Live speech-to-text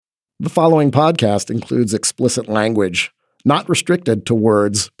The following podcast includes explicit language, not restricted to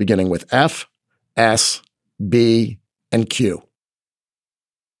words beginning with F, S, B, and Q.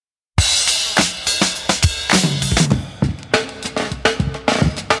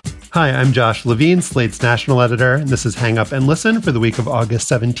 Hi, I'm Josh Levine, Slate's national editor, and this is Hang Up and Listen for the week of August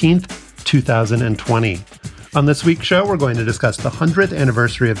 17th, 2020. On this week's show, we're going to discuss the 100th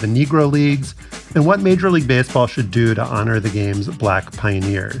anniversary of the Negro Leagues and what Major League Baseball should do to honor the game's Black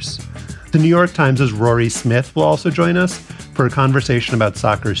pioneers. The New York Times' Rory Smith will also join us for a conversation about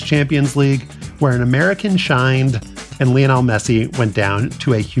soccer's Champions League, where an American shined and Lionel Messi went down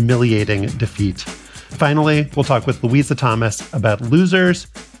to a humiliating defeat. Finally, we'll talk with Louisa Thomas about Losers,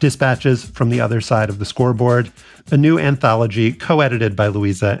 Dispatches from the Other Side of the Scoreboard, a new anthology co-edited by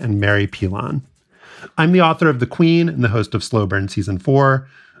Louisa and Mary Pilon. I'm the author of The Queen and the host of Slow Burn Season 4.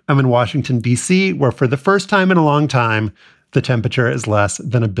 I'm in Washington, D.C., where for the first time in a long time, the temperature is less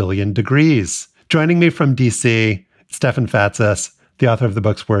than 1 billion degrees. Joining me from D.C., Stefan Fatsis, the author of the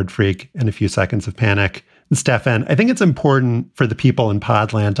books Word Freak and A Few Seconds of Panic. And Stefan, I think it's important for the people in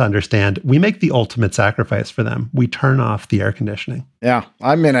Podland to understand we make the ultimate sacrifice for them. We turn off the air conditioning. Yeah,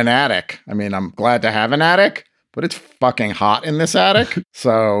 I'm in an attic. I mean, I'm glad to have an attic, but it's fucking hot in this attic.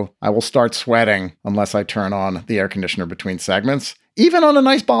 So I will start sweating unless I turn on the air conditioner between segments, even on a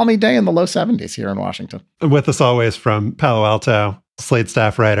nice balmy day in the low 70s here in Washington. With us always from Palo Alto, Slate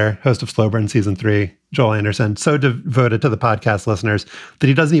staff writer, host of Slow Burn Season 3, Joel Anderson, so devoted to the podcast listeners that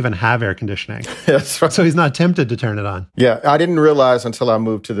he doesn't even have air conditioning. That's right. So he's not tempted to turn it on. Yeah, I didn't realize until I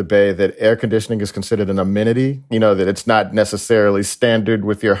moved to the Bay that air conditioning is considered an amenity, that it's not necessarily standard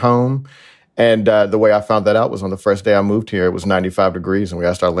with your home. And the way I found that out was on the first day I moved here, it was 95 degrees, and we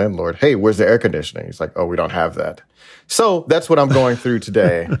asked our landlord, hey, where's the air conditioning? He's like, oh, we don't have that. So that's what I'm going through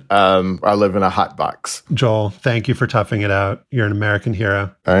today. I live in a hot box. Joel, thank you for toughing it out. You're an American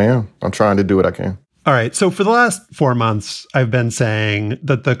hero. I am. I'm trying to do what I can. All right. So for the last 4 months, I've been saying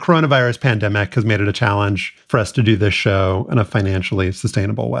that the coronavirus pandemic has made it a challenge for us to do this show in a financially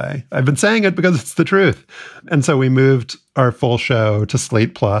sustainable way. I've been saying it because it's the truth. And so we moved our full show to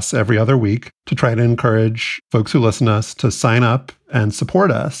Slate Plus every other week to try to encourage folks who listen to us to sign up and support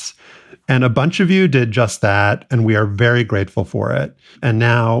us. And a bunch of you did just that, and we are very grateful for it. And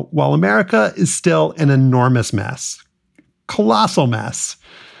now, while America is still an enormous mess, colossal mess,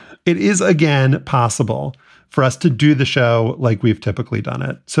 it is again possible for us to do the show like we've typically done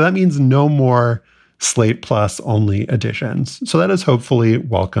it. So that means no more Slate Plus only editions. So that is hopefully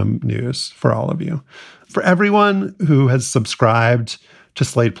welcome news for all of you. For everyone who has subscribed to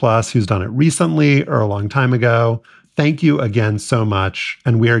Slate Plus, who's done it recently or a long time ago, thank you again so much.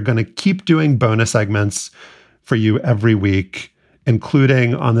 And we are going to keep doing bonus segments for you every week,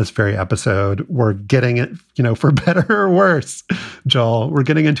 including on this very episode. We're getting it, for better or worse, Joel, we're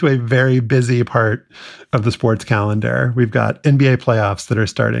getting into a very busy part of the sports calendar. We've got NBA playoffs that are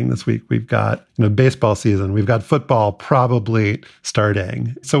starting this week. We've got, baseball season. We've got football probably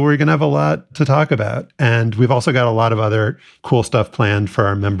starting. So we're going to have a lot to talk about. And we've also got a lot of other cool stuff planned for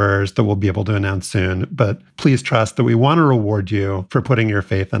our members that we'll be able to announce soon. But please trust that we want to reward you for putting your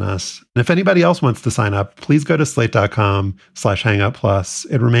faith in us. And if anybody else wants to sign up, please go to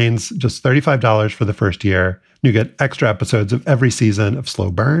slate.com/hangup+. It remains just $35 for the first year. You get extra episodes of every season of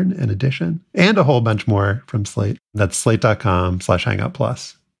Slow Burn in addition, and a whole bunch more from Slate. That's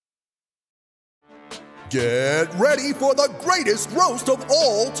slate.com/hangup+. Get ready for the greatest roast of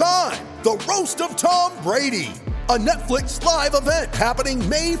all time, the Roast of Tom Brady, a Netflix live event happening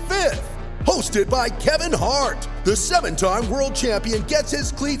May 5th. Hosted by Kevin Hart, the 7-time world champion gets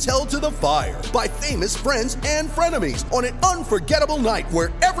his cleats held to the fire by famous friends and frenemies on an unforgettable night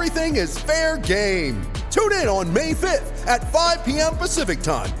where everything is fair game. Tune in on May 5th at 5 p.m. Pacific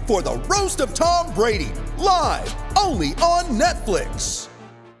time for the Roast of Tom Brady, live only on Netflix.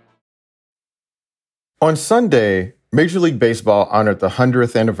 On Sunday, Major League Baseball honored the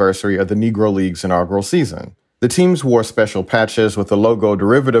 100th anniversary of the Negro League's inaugural season. The teams wore special patches with a logo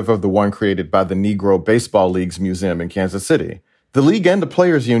derivative of the one created by the Negro Baseball League's museum in Kansas City. The league and the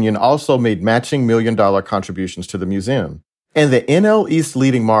Players Union also made matching $1 million contributions to the museum. And the NL East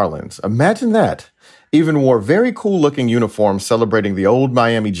leading Marlins, imagine that, even wore very cool-looking uniforms celebrating the old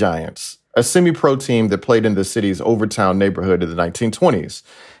Miami Giants, a semi-pro team that played in the city's Overtown neighborhood in the 1920s.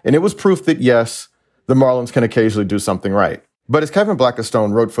 And it was proof that, yes, the Marlins can occasionally do something right. But as Kevin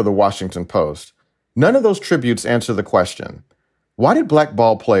Blackistone wrote for the Washington Post, none of those tributes answer the question, why did black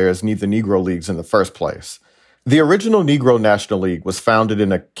ball players need the Negro Leagues in the first place? The original Negro National League was founded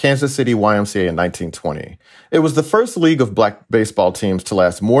in a Kansas City YMCA in 1920. It was the first league of black baseball teams to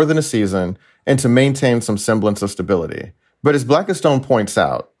last more than a season and to maintain some semblance of stability. But as Blackistone points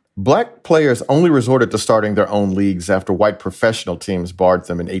out, Black players only resorted to starting their own leagues after white professional teams barred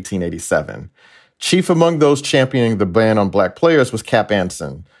them in 1887. Chief among those championing the ban on black players was Cap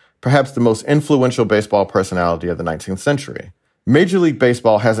Anson, perhaps the most influential baseball personality of the 19th century. Major League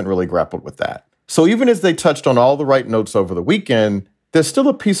Baseball hasn't really grappled with that. So even as they touched on all the right notes over the weekend, there's still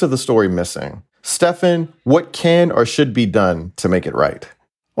a piece of the story missing. Stefan, what can or should be done to make it right?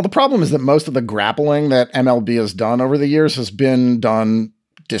 Well, the problem is that most of the grappling that MLB has done over the years has been done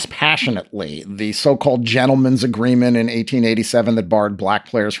dispassionately. The so-called gentleman's agreement in 1887 that barred black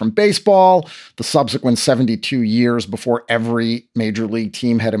players from baseball, the subsequent 72 years before every major league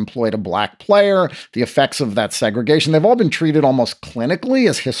team had employed a black player, the effects of that segregation, they've all been treated almost clinically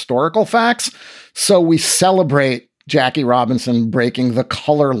as historical facts. So we celebrate Jackie Robinson breaking the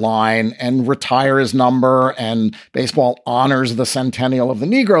color line and retire his number, and baseball honors the centennial of the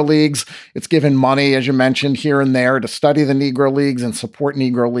Negro Leagues. It's given money, as you mentioned, here and there to study the Negro Leagues and support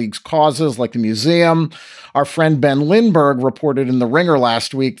Negro Leagues causes like the museum. Our friend Ben Lindbergh reported in The Ringer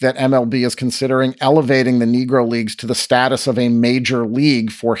last week that MLB is considering elevating the Negro Leagues to the status of a major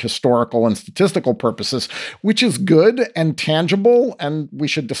league for historical and statistical purposes, which is good and tangible and we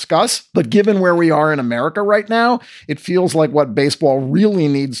should discuss. But given where we are in America right now, it feels like what baseball really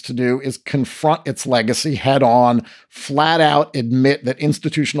needs to do is confront its legacy head on, flat out admit that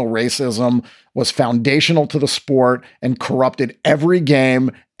institutional racism was foundational to the sport and corrupted every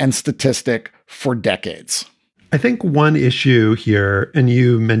game and statistic for decades. I think one issue here, and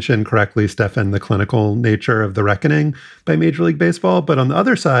you mentioned correctly, Stefan, the clinical nature of the reckoning by Major League Baseball. But on the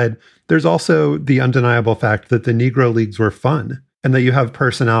other side, there's also the undeniable fact that the Negro Leagues were fun and that you have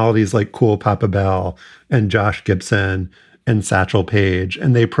personalities like Cool Papa Bell and Josh Gibson and Satchel Paige.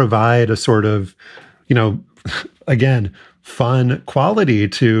 And they provide a sort of, again, fun quality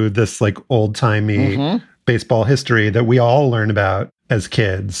to this like old-timey baseball history that we all learn about as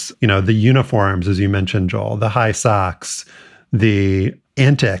kids. The uniforms, as you mentioned, Joel, the high socks, the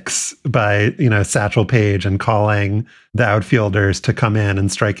antics by, Satchel Paige and calling the outfielders to come in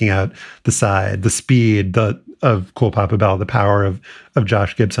and striking out the side, the speed of Cool Papa Bell, the power of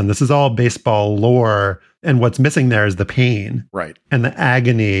Josh Gibson. This is all baseball lore. And what's missing there is the pain. Right. And the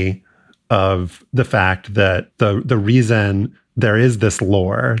agony of the fact that the reason there is this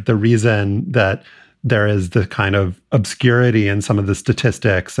lore, the reason that there is the kind of obscurity in some of the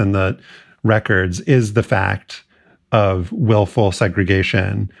statistics and the records is the fact of willful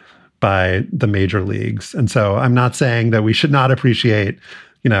segregation by the major leagues. And so I'm not saying that we should not appreciate,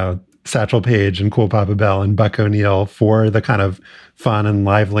 Satchel Paige and Cool Papa Bell and Buck O'Neil for the kind of fun and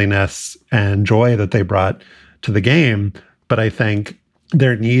liveliness and joy that they brought to the game. But I think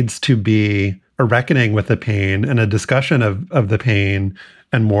there needs to be a reckoning with the pain and a discussion of the pain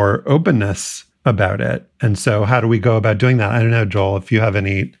and more openness about it. And so how do we go about doing that? I don't know, Joel, if you have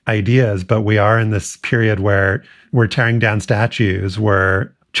any ideas, but we are in this period where we're tearing down statues,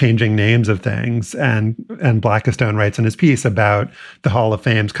 we're changing names of things, and Blackistone writes in his piece about the Hall of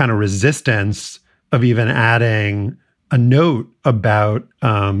Fame's kind of resistance of even adding a note about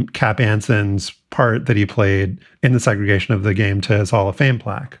Cap Anson's part that he played in the segregation of the game to his Hall of Fame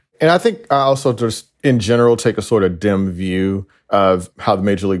plaque. And I think I also just, in general, take a sort of dim view of how the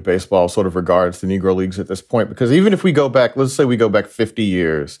Major League Baseball sort of regards the Negro Leagues at this point. Because even if we go back, let's say we go back 50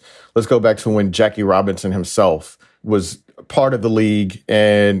 years, let's go back to when Jackie Robinson himself was part of the league.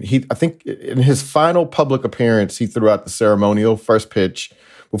 And I think in his final public appearance, he threw out the ceremonial first pitch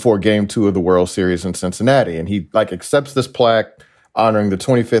before Game 2 of the World Series in Cincinnati. And he accepts this plaque honoring the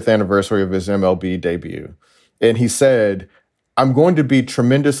 25th anniversary of his MLB debut. And he said, "I'm going to be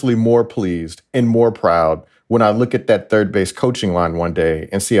tremendously more pleased and more proud when I look at that third base coaching line one day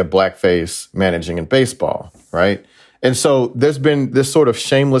and see a black face managing in baseball," right? And so there's been this sort of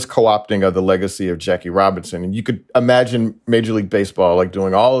shameless co-opting of the legacy of Jackie Robinson. And you could imagine Major League Baseball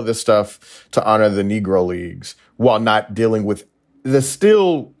doing all of this stuff to honor the Negro Leagues while not dealing with the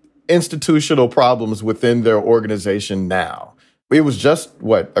still institutional problems within their organization now. It was just,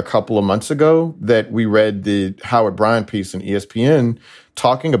 a couple of months ago that we read the Howard Bryant piece in ESPN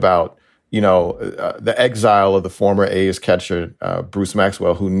talking about, the exile of the former A's catcher, Bruce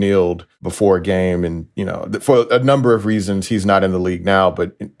Maxwell, who kneeled before a game. And, for a number of reasons, he's not in the league now,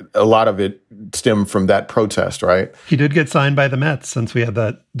 but a lot of it stemmed from that protest, right? He did get signed by the Mets since we had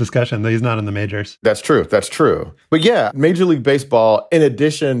that discussion, though he's not in the majors. That's true. But yeah, Major League Baseball, in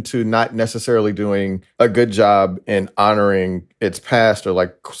addition to not necessarily doing a good job in honoring its past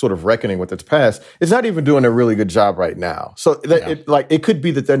or sort of reckoning with its past, it's not even doing a really good job right now. So it could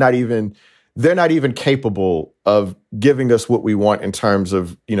be that they're not even capable of giving us what we want in terms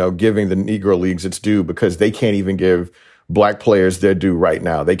of, giving the Negro Leagues its due, because they can't even give black players their due right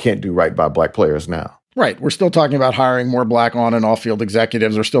now. They can't do right by black players now. Right. We're still talking about hiring more black on and off-field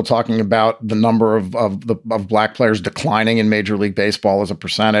executives. We're still talking about the number of black players declining in Major League Baseball as a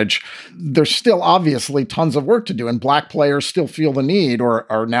percentage. There's still obviously tons of work to do, and black players still feel the need, or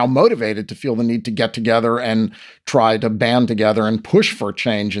are now motivated to feel the need, to get together and try to band together and push for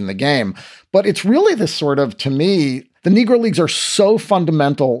change in the game. But it's really this sort of, to me, the Negro Leagues are so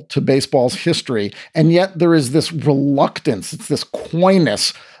fundamental to baseball's history, and yet there is this reluctance, it's this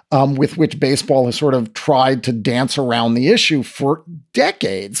coyness with which baseball has sort of tried to dance around the issue for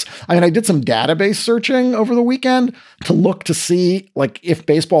decades. I mean, I did some database searching over the weekend to look to see, like, if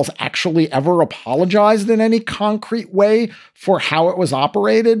baseball's actually ever apologized in any concrete way for how it was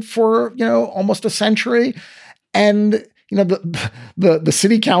operated for, almost a century. And the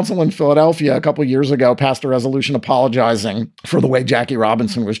city council in Philadelphia a couple of years ago passed a resolution apologizing for the way Jackie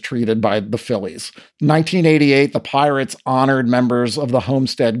Robinson was treated by the Phillies. 1988, the Pirates honored members of the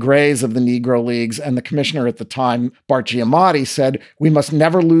Homestead Grays of the Negro Leagues, and the commissioner at the time, Bart Giamatti, said, "We must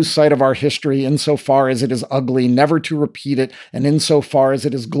never lose sight of our history insofar as it is ugly, never to repeat it, and insofar as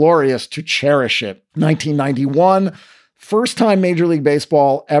it is glorious, to cherish it." 1991, first time Major League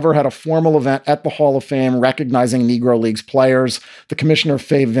Baseball ever had a formal event at the Hall of Fame recognizing Negro Leagues players. The commissioner,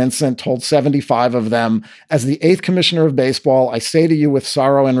 Fay Vincent, told 75 of them, "As the 8th commissioner of baseball, I say to you with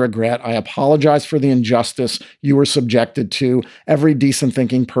sorrow and regret, I apologize for the injustice you were subjected to. Every decent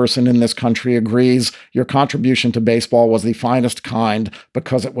thinking person in this country agrees your contribution to baseball was the finest kind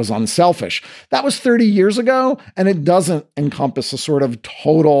because it was unselfish." That was 30 years ago, and it doesn't encompass a sort of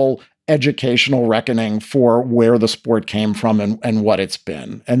total educational reckoning for where the sport came from and what it's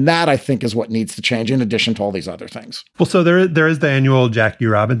been. And that, I think, is what needs to change, in addition to all these other things. Well, so there is the annual Jackie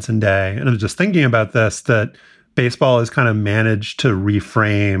Robinson Day. And I was just thinking about this, that baseball has kind of managed to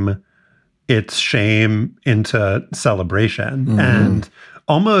reframe its shame into celebration. Mm-hmm. And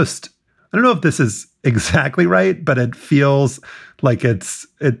almost, I don't know if this is exactly right, but it feels like it's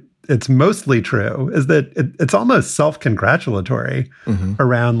mostly true, is that it's almost self-congratulatory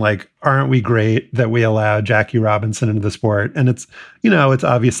around, like, aren't we great that we allowed Jackie Robinson into the sport? And it's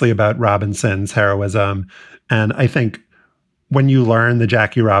obviously about Robinson's heroism. And I think when you learn the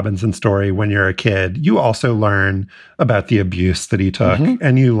Jackie Robinson story when you're a kid, you also learn about the abuse that he took. Mm-hmm.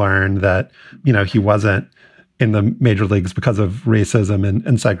 And you learn that, he wasn't in the major leagues because of racism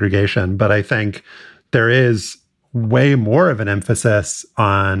and segregation. But I think there is way more of an emphasis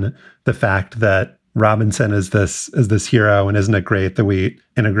on the fact that Robinson is this hero, and isn't it great that we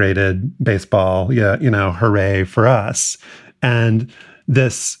integrated baseball? Yeah, hooray for us. And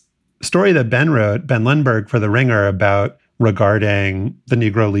this story that Ben wrote, Ben Lindbergh, for The Ringer, about regarding the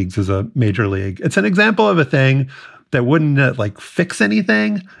Negro Leagues as a major league, it's an example of a thing that wouldn't fix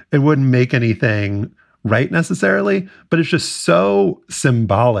anything. It wouldn't make anything right necessarily, but it's just so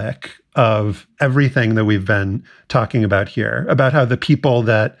symbolic of everything that we've been talking about here, about how the people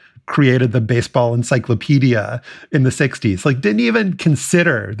that created the baseball encyclopedia in the 60s, didn't even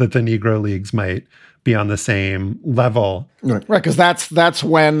consider that the Negro Leagues might be on the same level. Right, because that's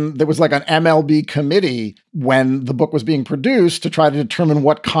when there was an MLB committee when the book was being produced to try to determine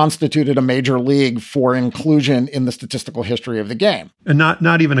what constituted a major league for inclusion in the statistical history of the game. And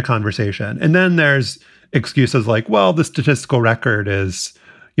not even a conversation. And then there's excuses like, well, the statistical record is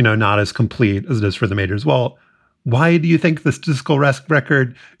not as complete as it is for the majors. Well, why do you think the statistical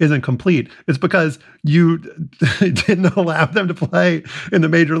record isn't complete? It's because you didn't allow them to play in the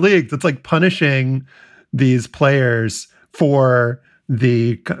major leagues. It's like punishing these players for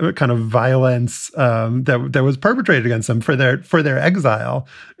the kind of violence that was perpetrated against them, for their exile.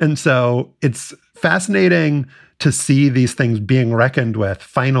 And so it's fascinating to see these things being reckoned with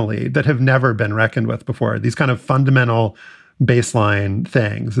finally that have never been reckoned with before. These kind of fundamental baseline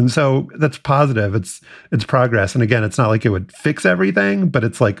things. And so that's positive. It's progress. And again, it's not like it would fix everything, but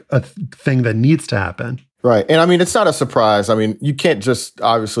it's like a thing that needs to happen. Right. And I mean, it's not a surprise. I mean, you can't just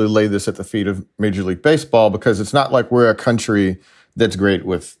obviously lay this at the feet of Major League Baseball, because it's not like we're a country that's great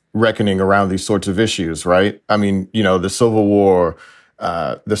with reckoning around these sorts of issues, right? I mean, the Civil War,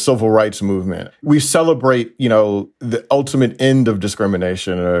 the civil rights movement. We celebrate, the ultimate end of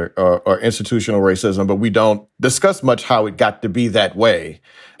discrimination or institutional racism, but we don't discuss much how it got to be that way.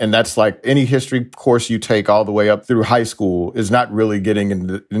 And that's like any history course you take all the way up through high school is not really getting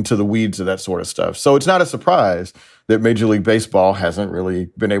into the weeds of that sort of stuff. So it's not a surprise that Major League Baseball hasn't really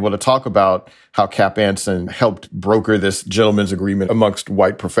been able to talk about how Cap Anson helped broker this gentleman's agreement amongst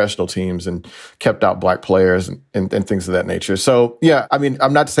white professional teams and kept out black players and things of that nature. So, yeah, I mean,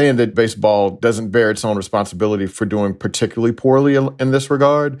 I'm not saying that baseball doesn't bear its own responsibility for doing particularly poorly in this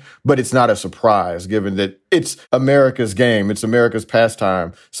regard, but it's not a surprise given that it's America's game. It's America's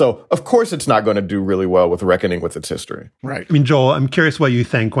pastime. So, of course, it's not going to do really well with reckoning with its history. Right. I mean, Joel, I'm curious what you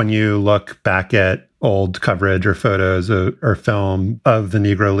think when you look back at old coverage or photos or film of the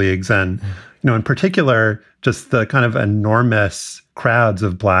Negro Leagues and, in particular, just the kind of enormous crowds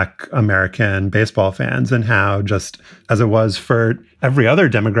of Black American baseball fans and how, just as it was for every other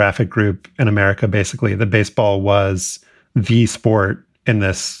demographic group in America, basically, that baseball was the sport in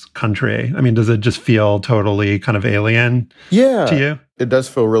this country. I mean, does it just feel totally kind of alien to you? It does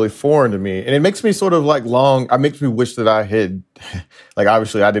feel really foreign to me. And it makes me sort of like it makes me wish that I had, like,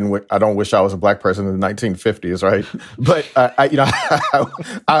 obviously I don't wish I was a Black person in the 1950s, right? But,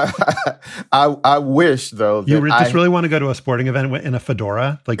 I wish, though, that you just really want to go to a sporting event in a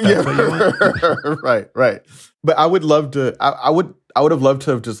fedora? Like, that's what you want? Right. But I would love to, I would have loved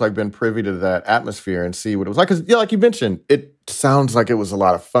to have just like been privy to that atmosphere and see what it was like. Because, like you mentioned, it sounds like it was a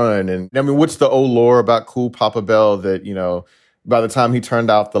lot of fun. And I mean, what's the old lore about Cool Papa Bell that, by the time he turned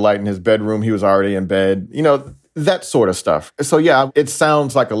off the light in his bedroom, he was already in bed, that sort of stuff. So, yeah, it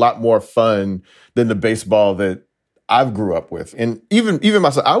sounds like a lot more fun than the baseball that I've grew up with. And even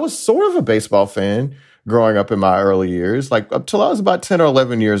myself, I was sort of a baseball fan growing up in my early years, like up till I was about 10 or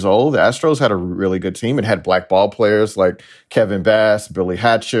 11 years old. The Astros had a really good team. It had Black ball players like Kevin Bass, Billy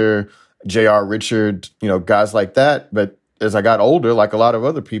Hatcher, J.R. Richard, guys like that. But as I got older, like a lot of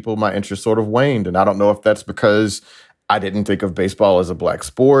other people, my interest sort of waned. And I don't know if that's because I didn't think of baseball as a Black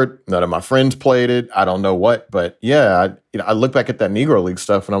sport. None of my friends played it. I don't know what. But yeah, I look back at that Negro League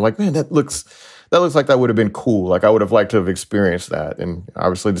stuff and I'm like, man, that looks like that would have been cool. Like I would have liked to have experienced that. And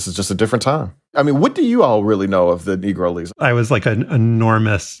obviously this is just a different time. I mean, what do you all really know of the Negro Leagues? I was like an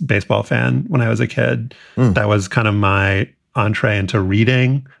enormous baseball fan when I was a kid. That was kind of my entree into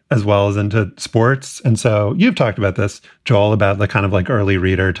reading as well as into sports. And so you've talked about this, Joel, about the kind of like early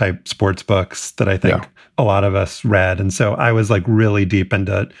reader type sports books that I think a lot of us read. And so I was like really deep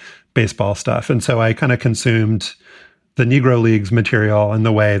into baseball stuff. And so I kind of consumed the Negro Leagues material in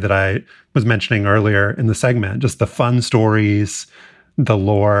the way that I was mentioning earlier in the segment, just the fun stories, the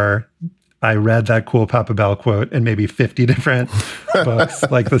lore. I read that Cool Papa Bell quote in maybe 50 different books,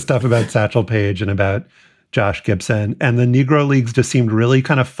 like the stuff about Satchel Paige and about Josh Gibson. And the Negro Leagues just seemed really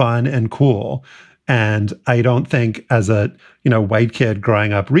kind of fun and cool. And I don't think as a, white kid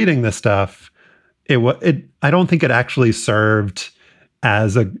growing up reading this stuff, I don't think it actually served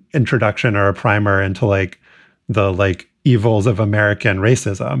as an introduction or a primer into like the like evils of American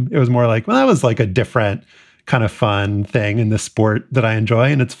racism. It was more like, well, that was like a different kind of fun thing in the sport that I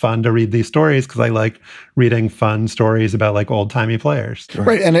enjoy. And it's fun to read these stories because I like reading fun stories about like old timey players.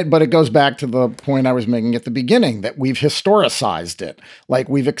 Right. But it goes back to the point I was making at the beginning that we've historicized it. Like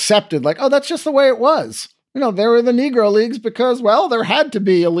we've accepted like, oh, that's just the way it was. There were the Negro Leagues because, well, there had to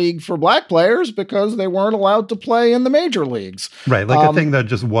be a league for Black players because they weren't allowed to play in the major leagues. Right. Like a thing that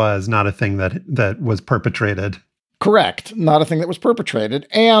just was, not a thing that was perpetrated. Correct. Not a thing that was perpetrated.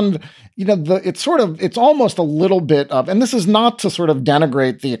 And, it's almost a little bit of, and this is not to sort of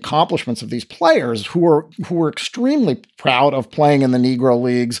denigrate the accomplishments of these players who were extremely proud of playing in the Negro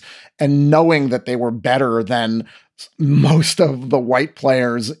Leagues and knowing that they were better than most of the white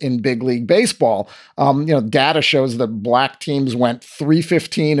players in big league baseball. Data shows that Black teams went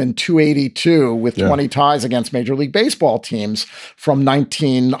 315 and 282 with 20 ties against Major League Baseball teams from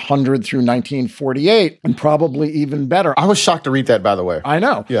 1900 through 1948, and probably even better. I was shocked to read that, by the way. I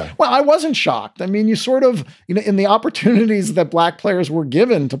know. Yeah. Well, I wasn't shocked. I mean, you sort of, in the opportunities that Black players were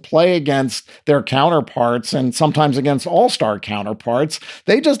given to play against their counterparts and sometimes against all-star counterparts,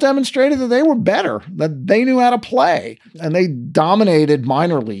 they just demonstrated that they were better, that they knew how to play. And they dominated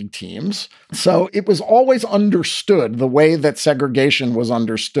minor league teams. So it was always understood, the way that segregation was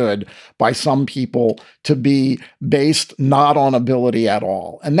understood by some people, to be based not on ability at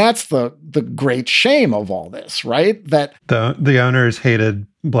all. And that's the great shame of all this, right? That the owners hated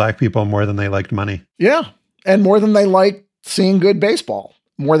Black people more than they liked money. Yeah. And more than they liked seeing good baseball.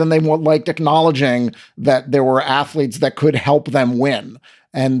 More than they liked acknowledging that there were athletes that could help them win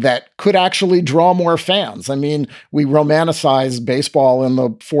and that could actually draw more fans. I mean, we romanticized baseball in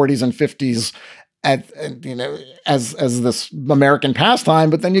the 40s and 50s as this American pastime,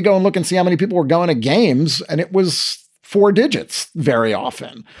 but then you go and look and see how many people were going to games, and it was 4 digits very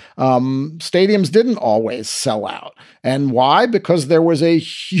often. Stadiums didn't always sell out. And why? Because there was a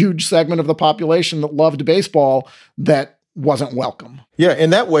huge segment of the population that loved baseball that wasn't welcome. Yeah,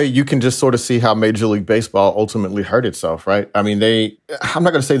 in that way, you can just sort of see how Major League Baseball ultimately hurt itself, right? I mean, I'm not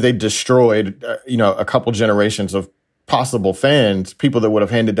going to say they destroyed, a couple generations of possible fans, people that would have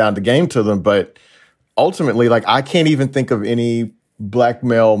handed down the game to them, but ultimately, like, I can't even think of any Black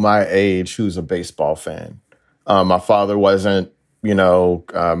male my age who's a baseball fan. My father wasn't. My I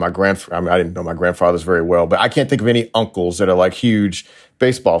didn't know my grandfathers very well, but I can't think of any uncles that are like huge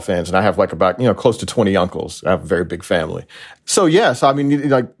baseball fans. And I have like about, close to 20 uncles. I have a very big family. So, I mean,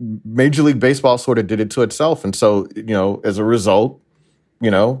 like Major League Baseball sort of did it to itself. And so, as a result,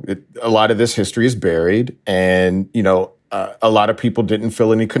 a lot of this history is buried. And, a lot of people didn't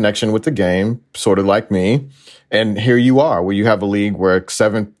feel any connection with the game, sort of like me. And here you are, where you have a league where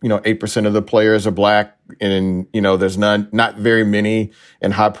 8% of the players are Black, and there's not very many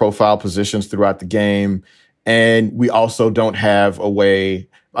in high profile positions throughout the game. And we also don't have a way,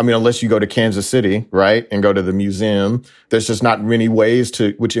 I mean, unless you go to Kansas City, right, and go to the museum, there's just not many ways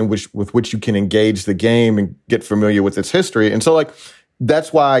with which you can engage the game and get familiar with its history. And so like,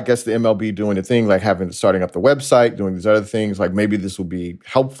 that's why I guess the MLB doing the thing, like starting up the website, doing these other things, like maybe this will be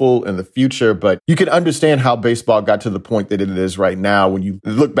helpful in the future. But you can understand how baseball got to the point that it is right now when you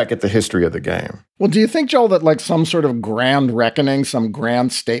look back at the history of the game. Well, do you think, Joel, that like some sort of grand reckoning, some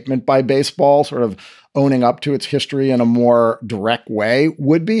grand statement by baseball, sort of owning up to its history in a more direct way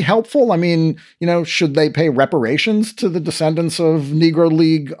would be helpful? I mean, should they pay reparations to the descendants of Negro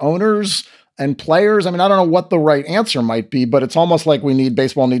League owners and players? I mean, I don't know what the right answer might be, but it's almost like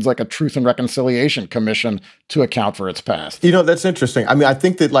baseball needs like a Truth and Reconciliation Commission to account for its past. That's interesting. I mean, I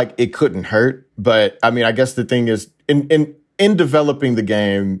think that like it couldn't hurt, but I mean, I guess the thing is in developing the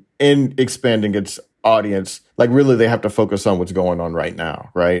game, in expanding its audience, like really they have to focus on what's going on right now,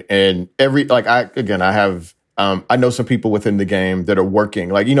 right? And I know some people within the game that are working,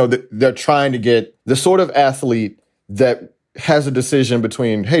 like, they're trying to get the sort of athlete that has a decision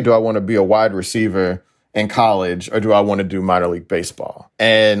between, hey, do I want to be a wide receiver in college or do I want to do minor league baseball?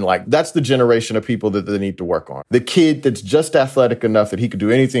 And like, that's the generation of people that they need to work on. The kid that's just athletic enough that he could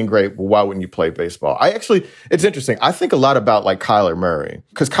do anything great, well, why wouldn't you play baseball? It's interesting. I think a lot about like Kyler Murray,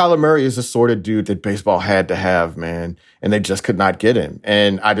 because Kyler Murray is the sort of dude that baseball had to have, man, and they just could not get him.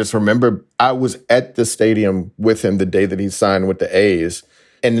 And I just remember I was at the stadium with him the day that he signed with the A's.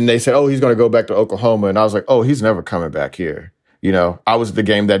 And then they said, oh, he's going to go back to Oklahoma. And I was like, oh, he's never coming back here. I was at the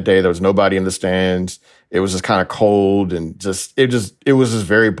game that day. There was nobody in the stands. It was just kind of cold and it was just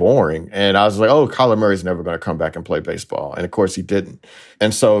very boring. And I was like, oh, Kyler Murray's never going to come back and play baseball. And of course he didn't.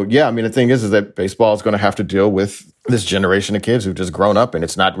 And so, the thing is that baseball is going to have to deal with this generation of kids who've just grown up and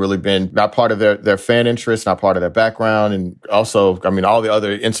it's not really been, not part of their fan interest, not part of their background. And also, all the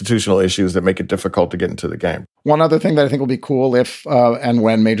other institutional issues that make it difficult to get into the game. One other thing that I think will be cool if and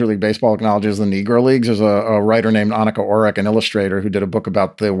when Major League Baseball acknowledges the Negro Leagues, there's a writer named Annika Orek, an illustrator, who did a book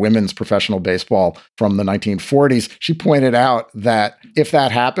about the women's professional baseball from the 1940s. She pointed out that if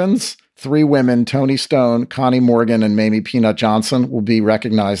that happens, 3 women, Toni Stone, Connie Morgan, and Mamie Peanut Johnson, will be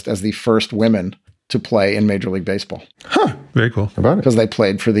recognized as the first women to play in Major League Baseball. Huh. Very cool. How about it? Because they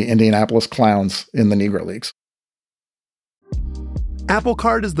played for the Indianapolis Clowns in the Negro Leagues. Apple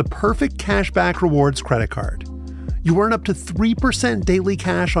Card is the perfect cashback rewards credit card. You earn up to 3% daily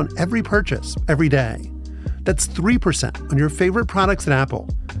cash on every purchase, every day. That's 3% on your favorite products at Apple,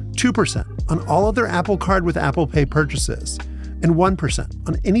 2% on all other Apple Card with Apple Pay purchases, and 1%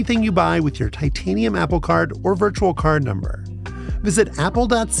 on anything you buy with your titanium Apple Card or virtual card number. Visit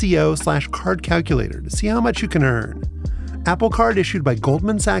apple.co/card calculator to see how much you can earn. Apple Card issued by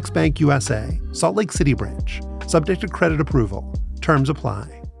Goldman Sachs Bank USA, Salt Lake City branch. Subject to credit approval. Terms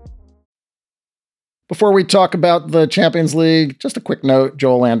apply. Before we talk about the Champions League, just a quick note,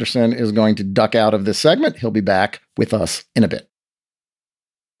 Joel Anderson is going to duck out of this segment. He'll be back with us in a bit.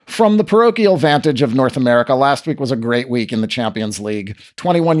 From the parochial vantage of North America, last week was a great week in the Champions League.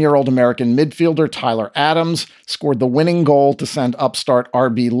 21-year-old American midfielder Tyler Adams scored the winning goal to send upstart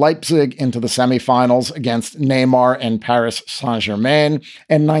RB Leipzig into the semifinals against Neymar and Paris Saint-Germain.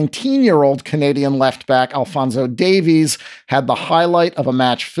 And 19-year-old Canadian left-back Alphonso Davies had the highlight of a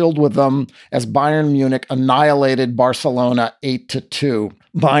match filled with them as Bayern Munich annihilated Barcelona 8-2.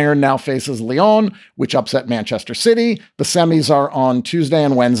 Bayern now faces Lyon, which upset Manchester City. The semis are on Tuesday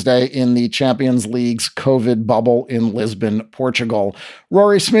and Wednesday in the Champions League's COVID bubble in Lisbon, Portugal.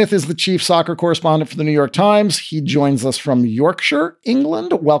 Rory Smith is the chief soccer correspondent for the New York Times. He joins us from Yorkshire,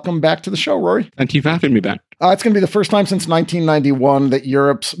 England. Welcome back to the show, Rory. Thank you for having me back. It's going to be the first time since 1991 that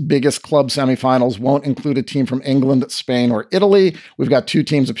Europe's biggest club semifinals won't include a team from England, Spain, or Italy. We've got 2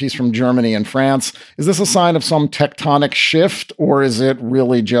 teams apiece from Germany and France. Is this a sign of some tectonic shift, or is it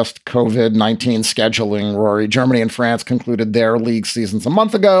really just COVID-19 scheduling, Rory? Germany and France concluded their league seasons a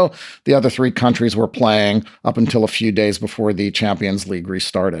month ago. The other 3 countries were playing up until a few days before the Champions League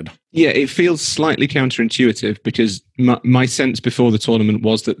restarted. Yeah, it feels slightly counterintuitive because my sense before the tournament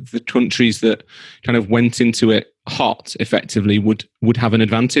was that the countries that kind of went into it hot effectively would have an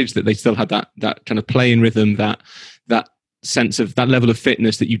advantage, that they still had that kind of play in rhythm, that sense of that level of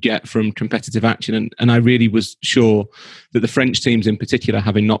fitness that you get from competitive action. And I really was sure that the French teams in particular,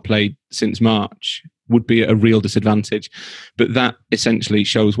 having not played since March, would be a real disadvantage. But that essentially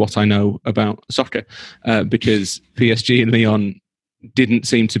shows what I know about soccer, because PSG and Lyon didn't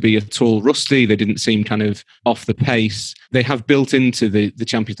seem to be at all rusty. They didn't seem kind of off the pace. They have built into the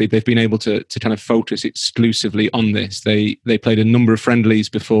Champions League. They've been able to kind of focus exclusively on this. They played a number of friendlies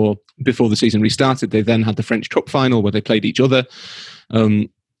before the season restarted. They then had the French Cup final where they played each other.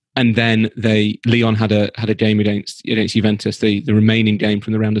 And then Lyon had a game against Juventus, the remaining game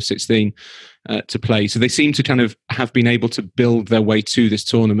from the round of 16 to play. So they seem to kind of have been able to build their way to this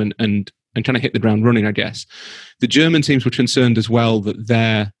tournament and kind of hit the ground running, I guess. The German teams were concerned as well that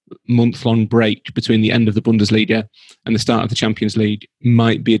their month-long break between the end of the Bundesliga and the start of the Champions League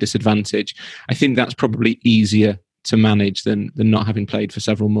might be a disadvantage. I think that's probably easier to manage than not having played for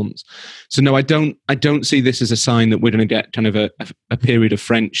several months. So no, I don't see this as a sign that we're going to get kind of a period of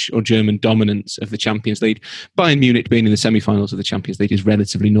French or German dominance of the Champions League. Bayern Munich being in the semi-finals of the Champions League is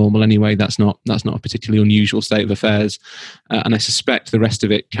relatively normal anyway. That's not a particularly unusual state of affairs. And I suspect the rest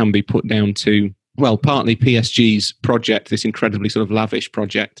of it can be put down to, well, partly PSG's project, this incredibly sort of lavish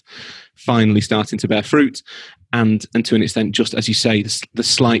project, finally starting to bear fruit. And to an extent, just as you say, the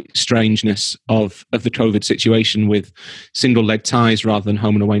slight strangeness of the COVID situation with single leg ties rather than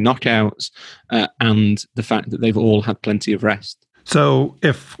home and away knockouts, and the fact that they've all had plenty of rest. So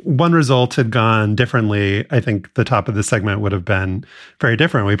if one result had gone differently, I think the top of the segment would have been very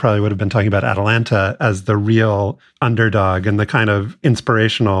different. We probably would have been talking about Atalanta as the real underdog and the kind of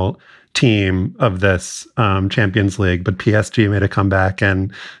inspirational team of this Champions League, but PSG made a comeback.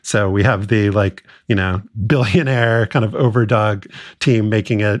 And so we have the billionaire kind of overdog team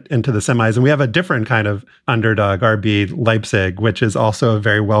making it into the semis. And we have a different kind of underdog, RB Leipzig, which is also a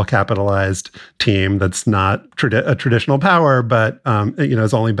very well-capitalized team that's not a traditional power, but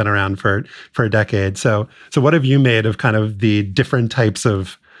has only been around for a decade. So what have you made of kind of the different types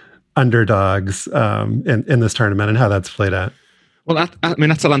of underdogs in this tournament and how that's played out? Well,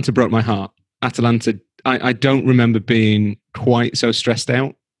 Atalanta broke my heart. Atalanta, I don't remember being quite so stressed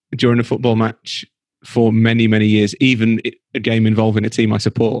out during a football match for many, many years, even a game involving a team I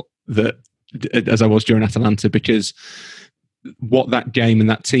support, as I was during Atalanta, because what that game and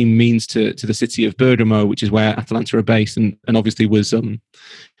that team means to the city of Bergamo, which is where Atalanta are based, and obviously was kind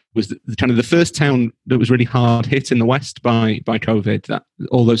of the first town that was really hard hit in the West by COVID. That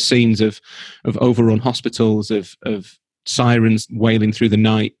all those scenes of overrun hospitals, of sirens wailing through the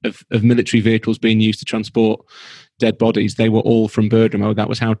night, of military vehicles being used to transport dead bodies, they were all from Bergamo. That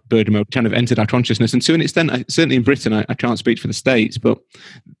was how Bergamo kind of entered our consciousness. And to an extent, certainly in Britain, I can't speak for the States, but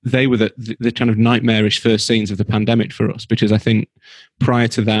they were the kind of nightmarish first scenes of the pandemic for us, because I think prior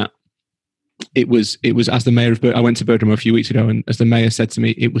to that, it was as the mayor of I went to Bergamo a few weeks ago, and as the mayor said to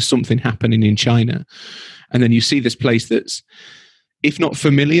me, it was something happening in China. And then you see this place that's, if not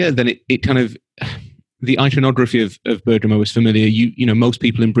familiar, then it kind of, the iconography of Bergamo is familiar. Most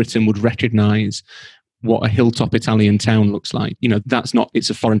people in Britain would recognize what a hilltop Italian town looks like. It's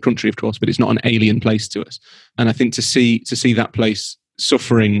a foreign country, of course, but it's not an alien place to us. And I think to see that place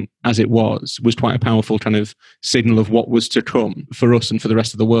suffering as it was quite a powerful kind of signal of what was to come for us and for the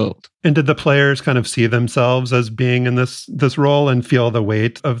rest of the world. And did the players kind of see themselves as being in this role and feel the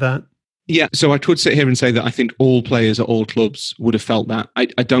weight of that? Yeah, so I could sit here and say that I think all players at all clubs would have felt that. I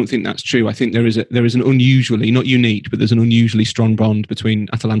don't think that's true. I think there is an unusually, not unique, but there's an unusually strong bond between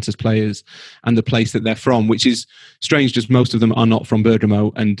Atalanta's players and the place that they're from, which is strange, just most of them are not from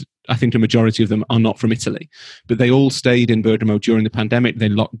Bergamo, and I think a majority of them are not from Italy. But they all stayed in Bergamo during the pandemic. They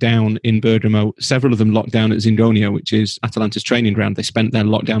locked down in Bergamo. Several of them locked down at Zingonia, which is Atalanta's training ground. They spent their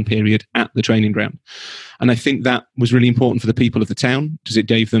lockdown period at the training ground. And I think that was really important for the people of the town, because it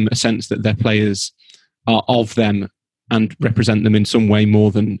gave them a sense that their players are of them and represent them in some way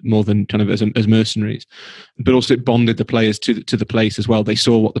more than kind of as mercenaries. But also it bonded the players to the place as well. They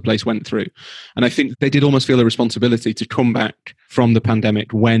saw what the place went through. And I think they did almost feel a responsibility to come back from the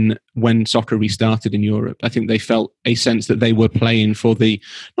pandemic when soccer restarted in Europe. I think they felt a sense that they were playing for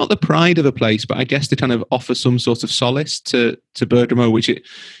not the pride of a place, but I guess to kind of offer some sort of solace to Bergamo, which it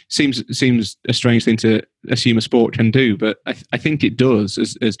seems a strange thing to assume a sport can do, but I think it does,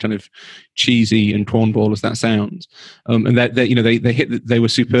 as kind of cheesy and cornball as that sounds. And they were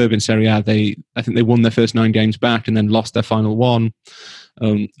superb in Serie A. I think they won their first 9 games back and then lost their final one.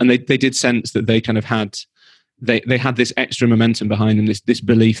 And they did sense that they kind of had they had this extra momentum behind them, this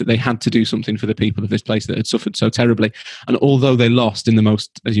belief that they had to do something for the people of this place that had suffered so terribly. And although they lost in the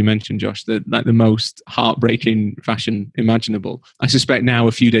most, as you mentioned, Josh, the most heartbreaking fashion imaginable, I suspect now,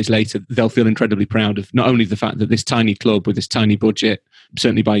 a few days later, they'll feel incredibly proud of not only the fact that this tiny club with this tiny budget,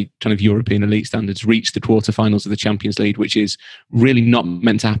 certainly by kind of European elite standards, reached the quarterfinals of the Champions League, which is really not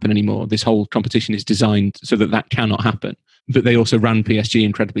meant to happen anymore. This whole competition is designed so that cannot happen. But they also ran PSG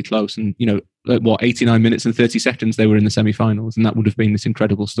incredibly close. And, 89 minutes and 30 seconds, they were in the semi-finals. And that would have been this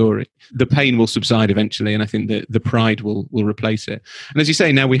incredible story. The pain will subside eventually. And I think that the pride will replace it. And as you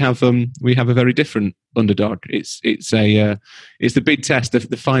say, now we have a very different underdog. It's the big test,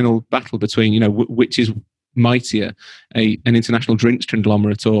 the final battle between, which is mightier, an international drinks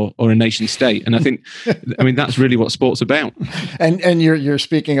conglomerate or a nation state. And I think, that's really what sport's about. And you're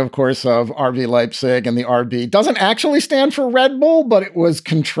speaking, of course, of RB Leipzig, and the RB doesn't actually stand for Red Bull, but it was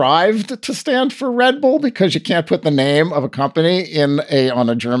contrived to stand for Red Bull because you can't put the name of a company on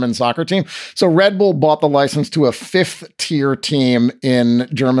a German soccer team. So Red Bull bought the license to a 5th-tier team in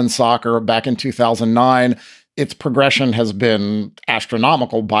German soccer back in 2009. Its progression has been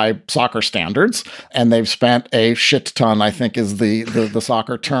astronomical by soccer standards, and they've spent a shit ton, I think is the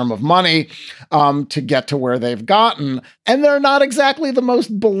soccer term, of money to get to where they've gotten. And they're not exactly the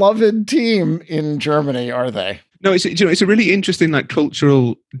most beloved team in Germany, are they? No, it's a really interesting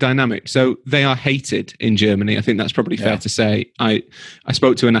cultural dynamic. So they are hated in Germany. I think that's probably fair to say. I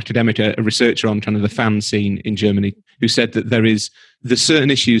spoke to an academic, a researcher on kind of the fan scene in Germany, who said that there's certain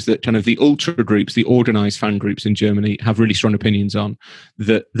issues that kind of the ultra groups, the organized fan groups in Germany have really strong opinions on,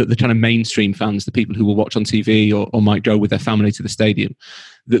 that the kind of mainstream fans, the people who will watch on TV or might go with their family to the stadium,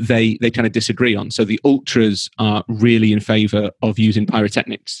 that they kind of disagree on. So the ultras are really in favor of using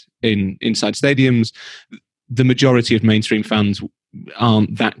pyrotechnics inside stadiums. The majority of mainstream fans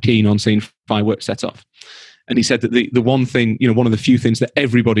aren't that keen on seeing fireworks set off. And he said that the one thing, one of the few things that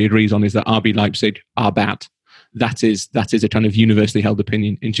everybody agrees on is that RB Leipzig are bad. That is a kind of universally held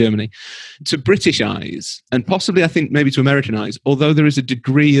opinion in Germany. To British eyes, and possibly I think maybe to American eyes, although there is a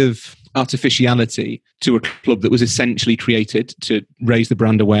degree of artificiality to a club that was essentially created to raise the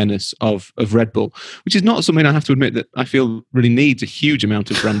brand awareness of Red Bull, which is not something I have to admit that I feel really needs a huge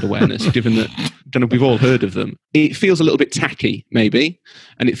amount of brand awareness, given that we've all heard of them. It feels a little bit tacky, maybe,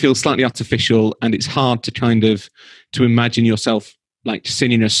 and it feels slightly artificial, and it's hard to kind of to imagine yourself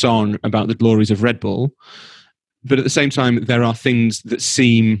singing a song about the glories of Red Bull. But at the same time, there are things that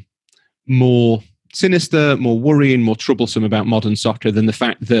seem more sinister, more worrying, more troublesome about modern soccer than the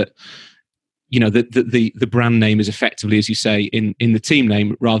fact that, the brand name is effectively, as you say, in the team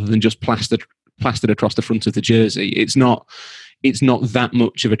name rather than just plastered across the front of the jersey. It's not that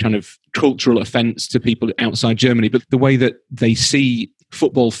much of a kind of cultural offence to people outside Germany, but the way that they see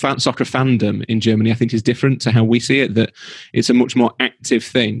soccer fandom in Germany, I think, is different to how we see it, that it's a much more active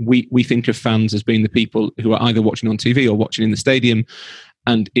thing. We think of fans as being the people who are either watching on TV or watching in the stadium,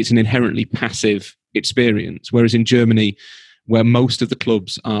 and it's an inherently passive experience. Whereas in Germany, where most of the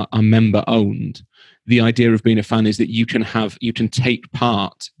clubs are member owned, the idea of being a fan is that you can take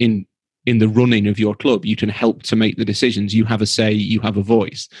part in the running of your club. You can help to make the decisions. You have a say, you have a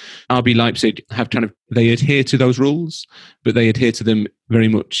voice. RB Leipzig they adhere to those rules, but they adhere to them very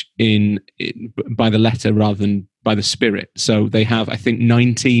much by the letter rather than by the spirit. So they have, I think,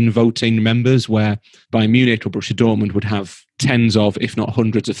 19 voting members, where Bayern Munich or Borussia Dortmund would have tens of, if not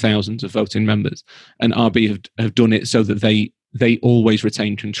hundreds of thousands of voting members. And RB have done it so that they always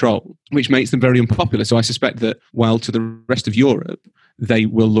retain control, which makes them very unpopular. So I suspect that while to the rest of Europe, they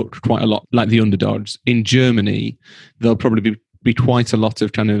will look quite a lot like the underdogs, in Germany, there'll probably be quite a lot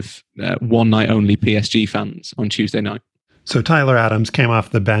of kind of one night only PSG fans on Tuesday night. So Tyler Adams came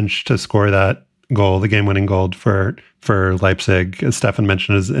off the bench to score that goal, the game-winning goal for Leipzig. As Stefan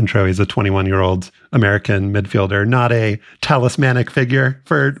mentioned in his intro, he's a 21-year-old American midfielder, not a talismanic figure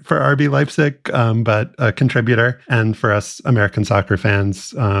for RB Leipzig, but a contributor. And for us American soccer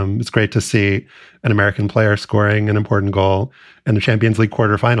fans, it's great to see an American player scoring an important goal in the Champions League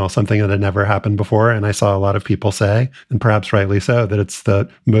quarterfinal, something that had never happened before. And I saw a lot of people say, and perhaps rightly so, that it's the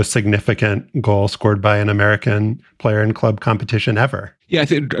most significant goal scored by an American player in club competition ever. Yeah, I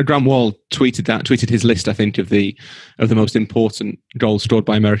think Grant Wall tweeted his list, I think, of the most important goals scored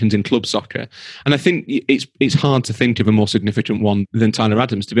by Americans in club soccer. And I think it's hard to think of a more significant one than Tyler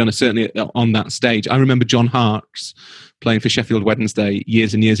Adams, to be honest, certainly on that stage. I remember John Harkes playing for Sheffield Wednesday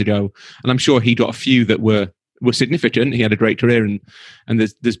years and years ago, and I'm sure he got a few that were significant. He had a great career, and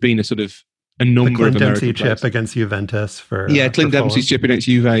there's been a sort of a number Clint of American Dempsey players. chip against Juventus for Clint Dempsey's chip against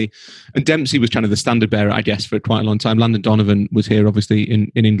Juve, and Dempsey was kind of the standard bearer, I guess, for quite a long time. Landon Donovan was here, obviously,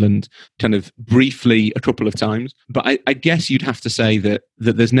 in England, kind of briefly a couple of times. But I guess you'd have to say that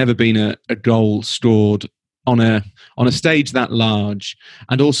there's never been a goal scored on a stage that large,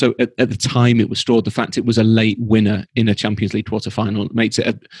 and also at the time it was scored, the fact it was a late winner in a Champions League quarter-final makes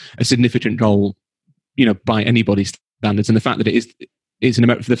it a significant goal, by anybody's standards, and the fact that it is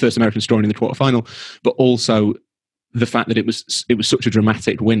the first American scoring in the quarterfinal, but also the fact that it was such a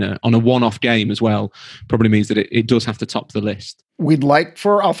dramatic winner on a one-off game as well probably means that it does have to top the list. We'd like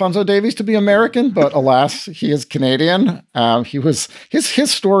for Alphonso Davies to be American, but alas, he is Canadian. His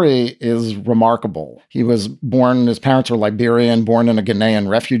story is remarkable. He was born, his parents were Liberian, born in a Ghanaian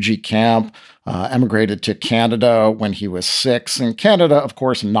refugee camp, emigrated to Canada when he was 6. And Canada, of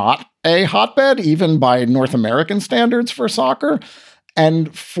course, not a hotbed, even by North American standards for soccer.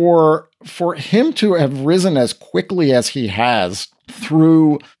 And for him to have risen as quickly as he has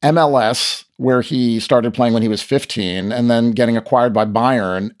through MLS, where he started playing when he was 15, and then getting acquired by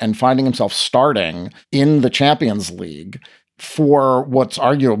Bayern and finding himself starting in the Champions League for what's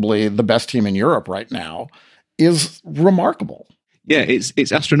arguably the best team in Europe right now, is remarkable. Yeah,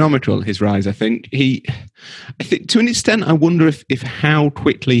 it's astronomical, his rise, I think. I think to an extent, I wonder if how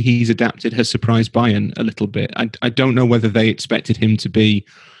quickly he's adapted has surprised Bayern a little bit. I don't know whether they expected him to be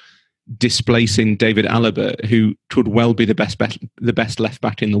displacing David Alaba, who could well be the best left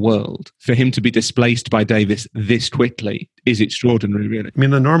back in the world. For him to be displaced by Davis this quickly is extraordinary, really. I mean,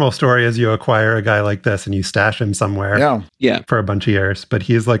 the normal story is you acquire a guy like this and you stash him somewhere for a bunch of years, but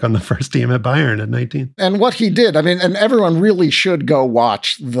he's like on the first team at Bayern at 19. And what he did, I mean, and everyone really should go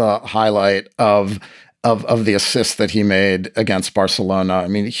watch the highlight of the assist that he made against Barcelona. I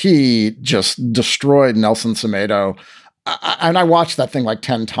mean, he just destroyed Nelson Semedo. And I watched that thing like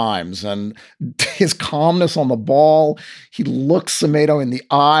 10 times, and his calmness on the ball, he looks Semedo in the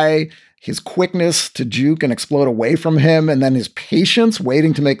eye, his quickness to juke and explode away from him, and then his patience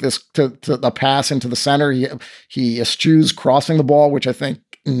waiting to make this to the pass into the center. He eschews crossing the ball, which I think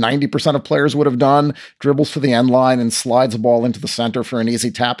 90% of players would have done, dribbles to the end line and slides the ball into the center for an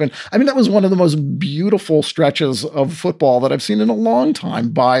easy tap in. I mean, that was one of the most beautiful stretches of football that I've seen in a long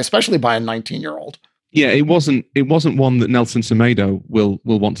time, especially by a 19-year-old. Yeah, it wasn't one that Nelson Semedo will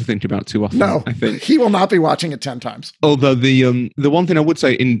want to think about too often. No, I think he will not be watching it 10 times. Although the one thing I would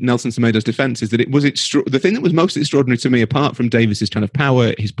say in Nelson Semedo's defense is that it was the thing that was most extraordinary to me, apart from Davis's kind of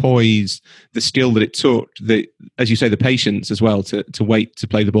power, his poise, the skill that it took, as you say, the patience as well to wait to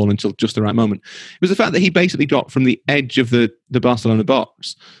play the ball until just the right moment. It was the fact that he basically got from the edge of the Barcelona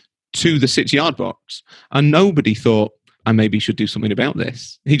box to the 6-yard box, and nobody thought, I maybe should do something about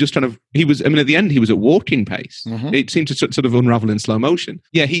this. At the end, he was at walking pace. Mm-hmm. It seemed to sort of unravel in slow motion.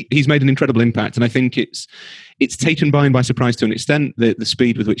 Yeah, he's made an incredible impact, and I think it's taken Bayern by surprise to an extent, the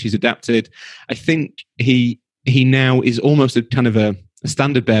speed with which he's adapted. I think he now is almost a kind of a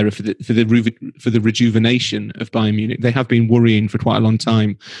standard bearer for the rejuvenation of Bayern Munich. They have been worrying for quite a long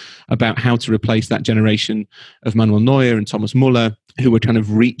time about how to replace that generation of Manuel Neuer and Thomas Müller, who were kind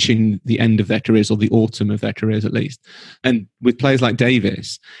of reaching the end of their careers, or the autumn of their careers at least. And with players like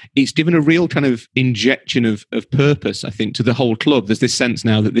Davis, it's given a real kind of injection of purpose, I think, to the whole club. There's this sense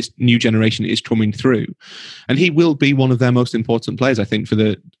now that this new generation is coming through, and he will be one of their most important players, I think, for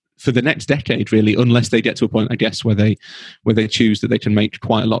the next decade, really, unless they get to a point, I guess, where they choose that they can make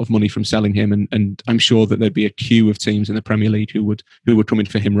quite a lot of money from selling him. And I'm sure that there'd be a queue of teams in the Premier League who would come in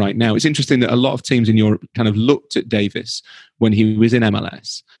for him right now. It's interesting that a lot of teams in Europe kind of looked at Davis when he was in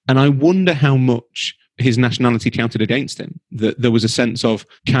MLS. And I wonder how much his nationality counted against him, that there was a sense of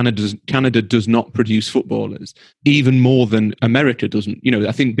Canada does not produce footballers, even more than America doesn't.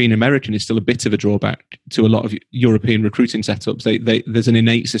 I think being American is still a bit of a drawback to a lot of European recruiting setups. There's an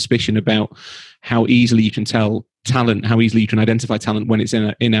innate suspicion about how easily you can tell talent, how easily you can identify talent when it's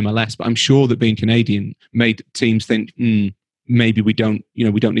in MLS. But I'm sure that being Canadian made teams think, maybe we don't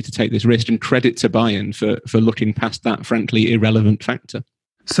need to take this risk. And credit to Bayern for looking past that frankly irrelevant factor.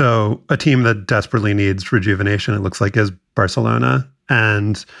 So a team that desperately needs rejuvenation, it looks like, is Barcelona.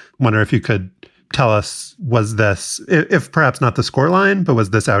 And wonder if you could tell us, was this, if perhaps not the scoreline, but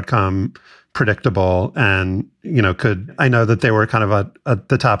was this outcome predictable? And, I know that they were kind of at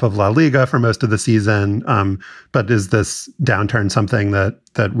the top of La Liga for most of the season, but is this downturn something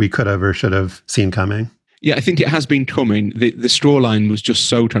that we could have or should have seen coming? Yeah, I think it has been coming. The scoreline was just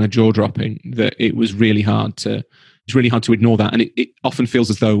so kind of jaw-dropping that it was really hard to ignore that. And it often feels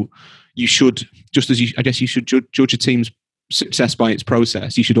as though you should, just as you should judge a team's success by its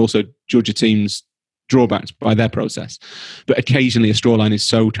process, you should also judge a team's drawbacks by their process. But occasionally a scoreline is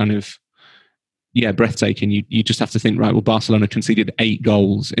so kind of breathtaking. You just have to think, right, well, Barcelona conceded 8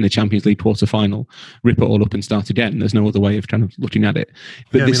 goals in a Champions League quarter-final, rip it all up and start again. There's no other way of kind of looking at it.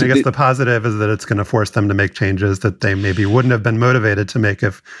 But I guess the positive is that it's going to force them to make changes that they maybe wouldn't have been motivated to make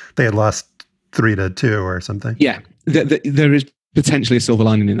if they had lost 3-2 or something. Yeah, there is potentially a silver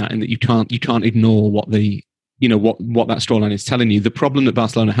lining in that, that you can't ignore what what that scoreline is telling you. The problem that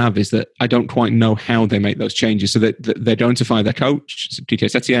Barcelona have is that I don't quite know how they make those changes. So they identify their coach, Quique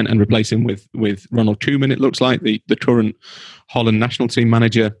Setien, and replace him with Ronald Koeman, it looks like, the current Holland national team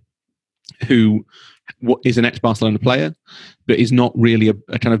manager, who is an ex-Barcelona player, but is not really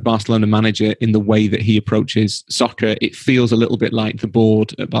a kind of Barcelona manager in the way that he approaches soccer. It feels a little bit like the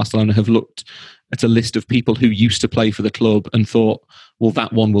board at Barcelona have looked at a list of people who used to play for the club and thought, well,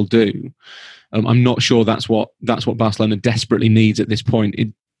 that one will do. I'm not sure that's what Barcelona desperately needs at this point.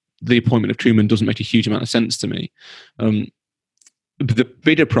 The appointment of Koeman doesn't make a huge amount of sense to me. But the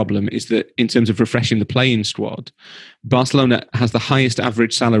bigger problem is that in terms of refreshing the playing squad, Barcelona has the highest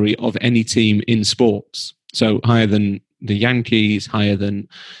average salary of any team in sports. So higher than the Yankees, higher than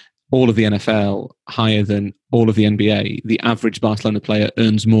all of the NFL, higher than all of the NBA. The average Barcelona player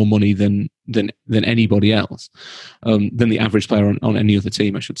earns more money than anybody else, than the average player on any other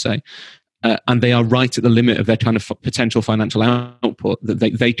team, I should say. And they are right at the limit of their kind of potential financial output,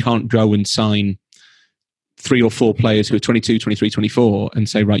 that they can't go and sign 3 or 4 players who are 22, 23, 24 and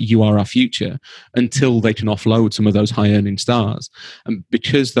say, right, you are our future, until they can offload some of those high earning stars. And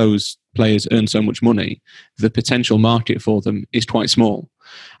because those players earn so much money, the potential market for them is quite small.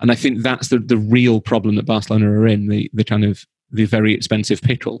 And I think that's the real problem that Barcelona are in, the kind of the very expensive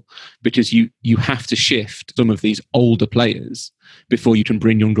pickle, because you have to shift some of these older players before you can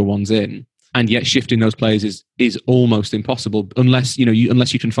bring younger ones in. And yet shifting those players is almost impossible unless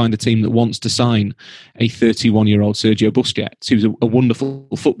you can find a team that wants to sign a 31-year-old Sergio Busquets, who's a wonderful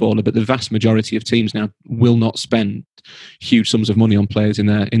footballer, but the vast majority of teams now will not spend huge sums of money on players in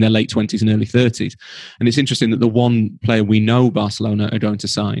their late 20s and early 30s. And it's interesting that the one player we know Barcelona are going to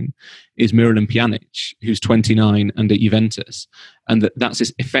sign is Miralem Pjanic, who's 29 and at Juventus. And that's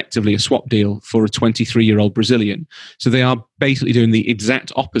effectively a swap deal for a 23-year-old Brazilian. So they are basically doing the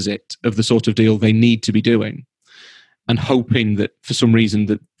exact opposite of the sort of deal they need to be doing, and hoping that for some reason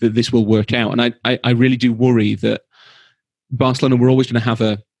that this will work out. And I really do worry that Barcelona were always going to have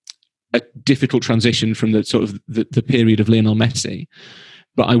a difficult transition from the sort of the period of Lionel Messi.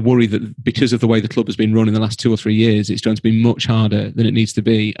 But I worry that because of the way the club has been run in the last 2 or 3 years, it's going to be much harder than it needs to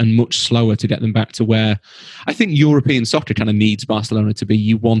be, and much slower to get them back to where I think European soccer kind of needs Barcelona to be.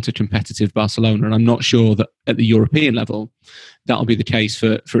 You want a competitive Barcelona, and I'm not sure that at the European level that'll be the case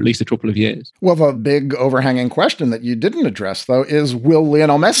for at least a couple of years. Well, the big overhanging question that you didn't address, though, is will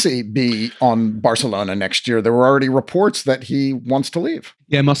Lionel Messi be on Barcelona next year? There were already reports that he wants to leave.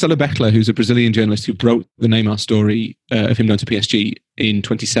 Yeah, Marcelo Beckler, who's a Brazilian journalist who broke the Neymar story of him going to PSG in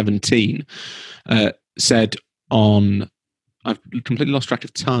 2017, said on... I've completely lost track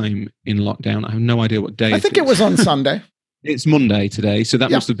of time in lockdown. I have no idea what day I think it was on Sunday. It's Monday today, so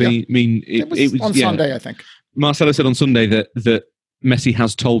that must have been... It was on Sunday, I think. Marcelo said on Sunday that Messi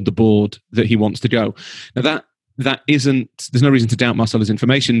has told the board that he wants to go. Now that isn't, there's no reason to doubt Marcelo's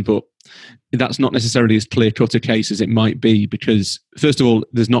information, but that's not necessarily as clear-cut a case as it might be, because first of all,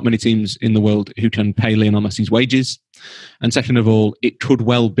 there's not many teams in the world who can pay Lionel Messi's wages. And second of all, it could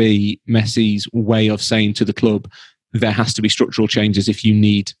well be Messi's way of saying to the club, there has to be structural changes if you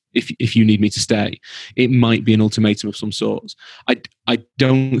need me to stay. It might be an ultimatum of some sort. I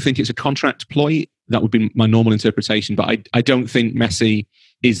don't think it's a contract ploy. That would be my normal interpretation, but I don't think Messi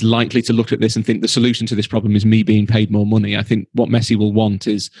is likely to look at this and think the solution to this problem is me being paid more money. I think what Messi will want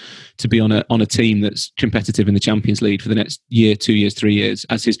is to be on a team that's competitive in the Champions League for the next year, 2 years, 3 years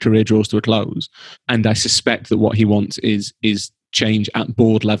as his career draws to a close. And I suspect that what he wants is change at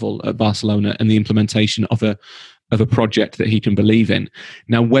board level at Barcelona and the implementation of a project that he can believe in.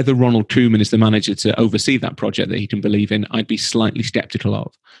 Now, whether Ronald Koeman is the manager to oversee that project that he can believe in, I'd be slightly skeptical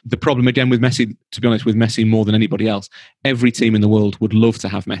of. The problem, again, with Messi, to be honest, with Messi more than anybody else, every team in the world would love to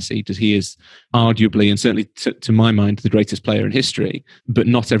have Messi, because he is arguably, and certainly to my mind, the greatest player in history, but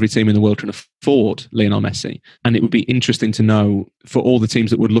not every team in the world can afford Lionel Messi. And it would be interesting to know, for all the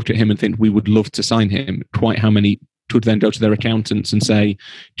teams that would look at him and think, we would love to sign him, quite how many could then go to their accountants and say,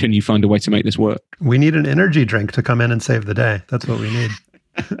 can you find a way to make this work? We need an energy drink to come in and save the day. That's what we need.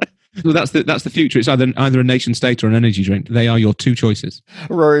 Well, that's the future. It's either a nation state or an energy drink. They are your two choices.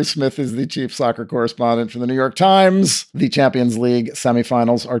 Rory Smith is the chief soccer correspondent for the New York Times. The Champions League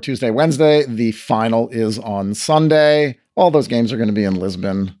semifinals are Tuesday, Wednesday. The final is on Sunday. All those games are going to be in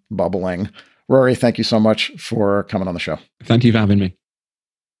Lisbon, bubbling. Rory, thank you so much for coming on the show. Thank you for having me.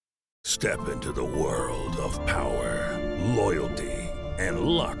 Step into the world of power, loyalty, and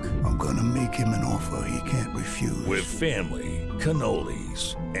luck. I'm gonna make him an offer he can't refuse. With family,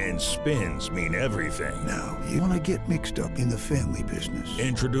 cannolis, and spins mean everything. Now, you wanna get mixed up in the family business.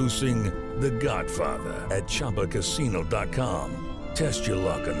 Introducing The Godfather at ChumbaCasino.com. Test your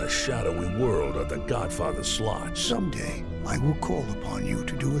luck in the shadowy world of The Godfather slot. Someday, I will call upon you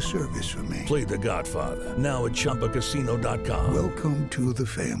to do a service for me. Play The Godfather, now at ChumbaCasino.com. Welcome to the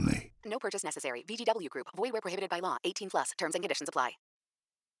family. No purchase necessary. VGW Group. Void where prohibited by law. 18+. Terms and conditions apply.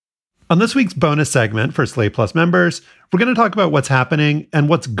 On this week's bonus segment for Slate Plus members, we're going to talk about what's happening and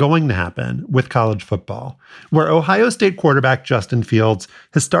what's going to happen with college football, where Ohio State quarterback Justin Fields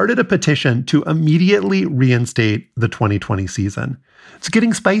has started a petition to immediately reinstate the 2020 season. It's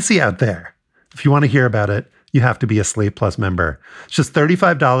getting spicy out there. If you want to hear about it, you have to be a Slate Plus member. It's just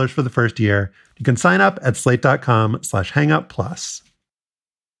 $35 for the first year. You can sign up at slate.com/hangoutplus.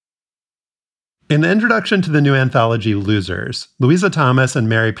 In the introduction to the new anthology, Losers, Louisa Thomas and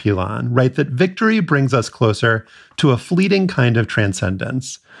Mary Pilon write that victory brings us closer to a fleeting kind of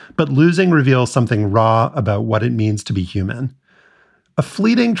transcendence, but losing reveals something raw about what it means to be human. A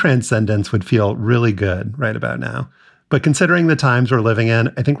fleeting transcendence would feel really good right about now, but considering the times we're living in,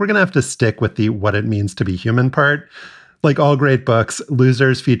 I think we're going to have to stick with the what it means to be human part. Like all great books,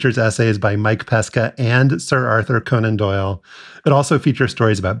 Losers features essays by Mike Pesca and Sir Arthur Conan Doyle. It also features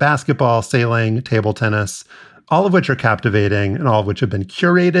stories about basketball, sailing, table tennis, all of which are captivating and all of which have been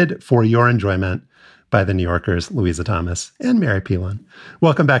curated for your enjoyment by the New Yorker's Louisa Thomas and Mary Pilon.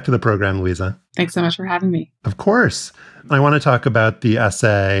 Welcome back to the program, Louisa. Thanks so much for having me. Of course. I want to talk about the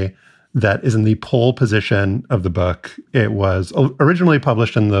essay that is in the pole position of the book. It was originally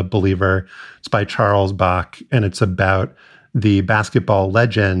published in The Believer. It's by Charles Bach, and it's about the basketball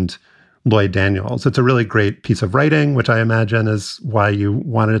legend Lloyd Daniels. It's a really great piece of writing, which I imagine is why you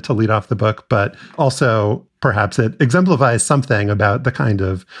wanted it to lead off the book, but also perhaps it exemplifies something about the kind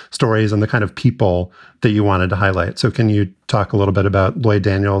of stories and the kind of people that you wanted to highlight. So can you talk a little bit about Lloyd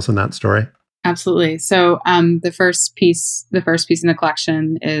Daniels and that story? Absolutely. So the first piece in the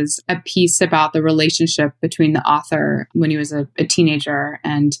collection is a piece about the relationship between the author when he was a teenager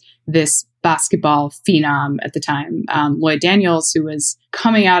and this basketball phenom at the time, Lloyd Daniels, who was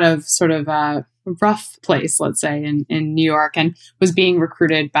coming out of sort of a rough place, let's say, in New York, and was being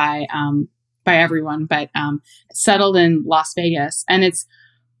recruited by everyone, but settled in Las Vegas. And it's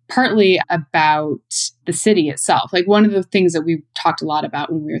partly about the city itself. Like, one of the things that we talked a lot about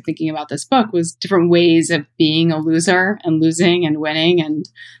when we were thinking about this book was different ways of being a loser and losing and winning and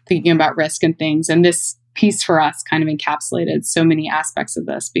thinking about risk and things. And this piece for us kind of encapsulated so many aspects of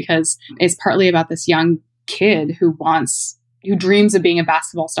this, because it's partly about this young kid who dreams of being a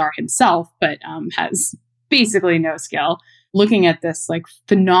basketball star himself, but has basically no skill, looking at this like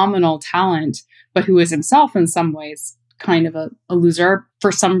phenomenal talent, but who is himself in some ways kind of a loser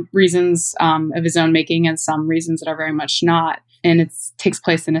for some reasons of his own making and some reasons that are very much not. And it takes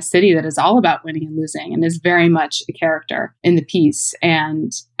place in a city that is all about winning and losing and is very much a character in the piece.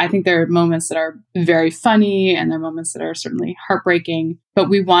 And I think there are moments that are very funny and there are moments that are certainly heartbreaking. But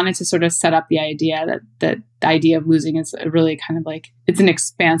we wanted to sort of set up the idea that the idea of losing is really kind of like, it's an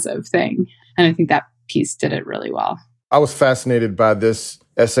expansive thing. And I think that piece did it really well. I was fascinated by this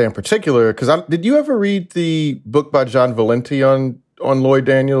essay in particular because did you ever read the book by John Valenti on Lloyd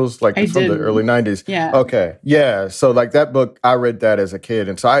Daniels, like from the early 90s? Yeah. Okay. Yeah. So like that book, I read that as a kid.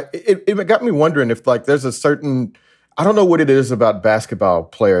 And so it got me wondering if like there's a certain, I don't know what it is about basketball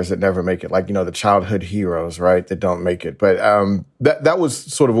players that never make it, like, you know, the childhood heroes, right, that don't make it. But that was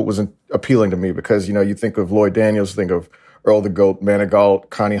sort of what was appealing to me because, you know, you think of Lloyd Daniels, think of Earl the Goat, Manigault,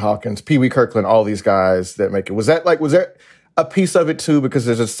 Connie Hawkins, Pee Wee Kirkland, all these guys that make it. Was there a piece of it too? Because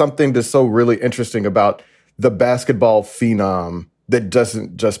there's just something that's so really interesting about the basketball phenom that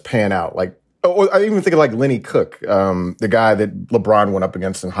doesn't just pan out. Like, or I even think of like Lenny Cook, the guy that LeBron went up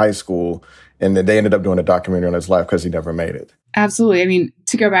against in high school, and then they ended up doing a documentary on his life because he never made it. Absolutely. I mean,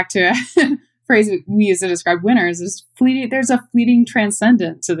 to go back to a phrase we use to describe winners is fleeting. There's a fleeting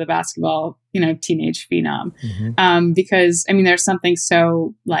transcendence to the basketball, teenage phenom, because I mean, there's something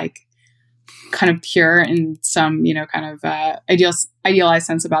so like kind of pure and some, kind of idealized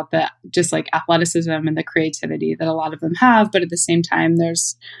sense about the just like athleticism and the creativity that a lot of them have. But at the same time,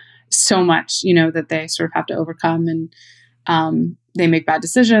 there's so much, that they sort of have to overcome, and they make bad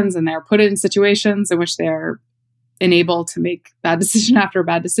decisions and they're put in situations in which they're enabled to make bad decision after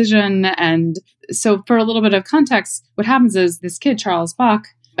bad decision. And so for a little bit of context, what happens is this kid, Charles Bach,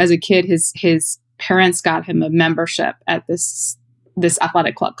 as a kid, his parents got him a membership at this this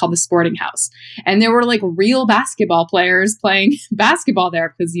athletic club called the Sporting House. And there were like real basketball players playing basketball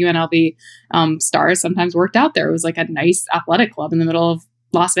there because UNLV stars sometimes worked out there. It was like a nice athletic club in the middle of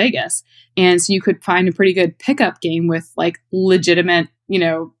Las Vegas. And so you could find a pretty good pickup game with like legitimate,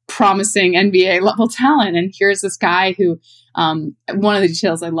 promising NBA level talent. And here's this guy who, one of the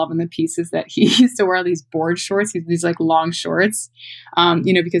details I love in the piece is that he used to wear these board shorts, these like long shorts,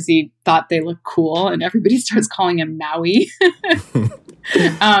 because he thought they looked cool and everybody starts calling him Maui.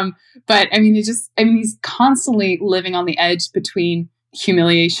 But he's constantly living on the edge between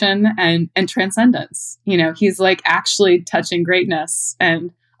humiliation and transcendence. He's like actually touching greatness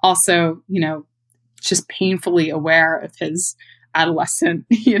and also, just painfully aware of his adolescent,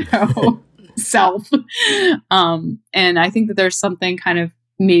 self. And I think that there's something kind of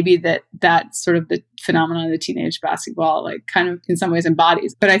maybe that sort of the phenomenon of the teenage basketball, like kind of in some ways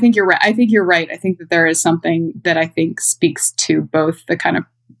embodies. But I think you're right. I think that there is something that I think speaks to both the kind of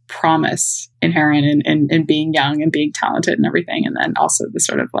promise inherent in being young and being talented and everything. And then also the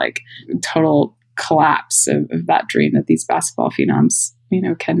sort of like total collapse of that dream that these basketball phenoms,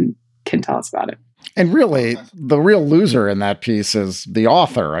 can tell us about it. And really, the real loser in that piece is the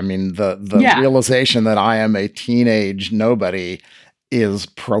author. I mean, the realization that I am a teenage nobody is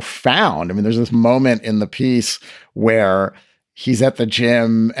profound. I mean, there's this moment in the piece where he's at the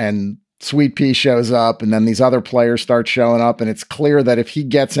gym and Sweet Pea shows up, and then these other players start showing up, and it's clear that if he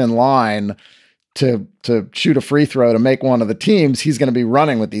gets in line to shoot a free throw to make one of the teams, he's going to be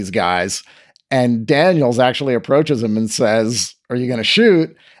running with these guys. And Daniels actually approaches him and says, "Are you going to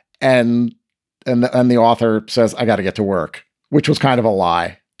shoot?" And the author says, "I got to get to work," which was kind of a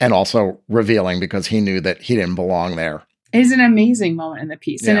lie and also revealing because he knew that he didn't belong there. It's an amazing moment in the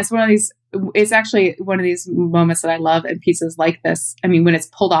piece. Yeah. And it's actually one of these moments that I love in pieces like this. I mean, when it's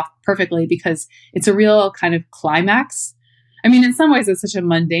pulled off perfectly, because it's a real kind of climax. I mean, in some ways it's such a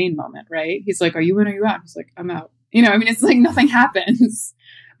mundane moment, right? He's like, "Are you in or are you out?" He's like, "I'm out." It's like nothing happens.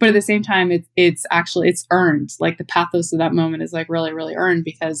 But at the same time, it's earned. Like the pathos of that moment is like really, really earned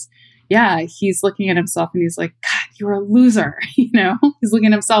because he's looking at himself and he's like, "God, you're a loser." He's looking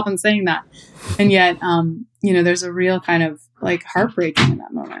at himself and saying that. And yet, there's a real kind of like heartbreaking in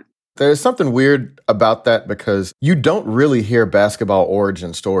that moment. There's something weird about that because you don't really hear basketball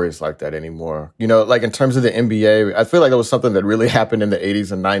origin stories like that anymore. Like in terms of the NBA, I feel like it was something that really happened in the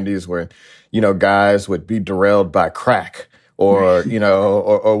 80s and 90s where, guys would be derailed by crack. Or,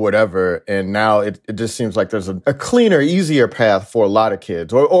 or whatever. And now it just seems like there's a cleaner, easier path for a lot of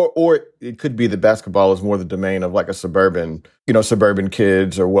kids. Or it could be that basketball is more the domain of like a suburban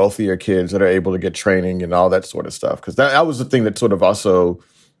kids or wealthier kids that are able to get training and all that sort of stuff. Because that was the thing that sort of also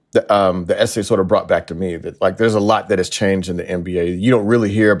the essay sort of brought back to me that like there's a lot that has changed in the NBA. You don't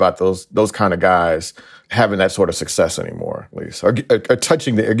really hear about those kind of guys having that sort of success anymore, at least, or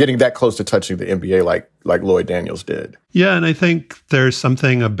getting that close to touching the NBA like Lloyd Daniels did. Yeah, and I think there's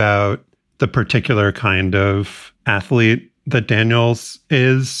something about the particular kind of athlete that Daniels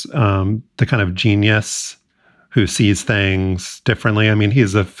is, the kind of genius who sees things differently. I mean,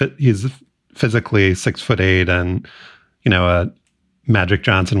 he's physically 6'8" and a Magic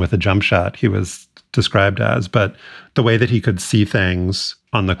Johnson with a jump shot, he was described as, but the way that he could see things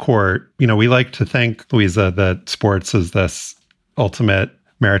on the court, we like to think, Louisa, that sports is this ultimate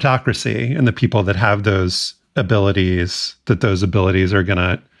meritocracy, and the people that have those abilities are going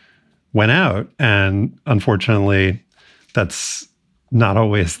to win out. And unfortunately, that's not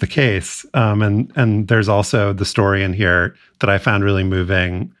always the case. And there's also the story in here that I found really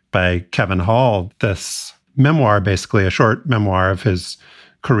moving by Kevin Hall, this memoir, basically a short memoir of his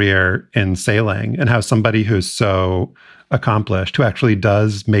career in sailing, and how somebody who's so accomplished, who actually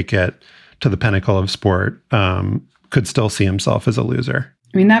does make it to the pinnacle of sport, could still see himself as a loser.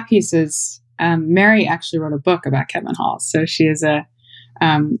 I mean, that piece is, Mary actually wrote a book about Kevin Hall. So she is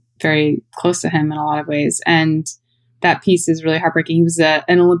very close to him in a lot of ways. And that piece is really heartbreaking. He was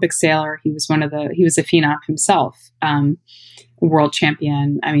an Olympic sailor. He was he was a phenom himself, world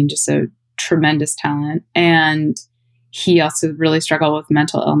champion. I mean, just a tremendous talent. And he also really struggled with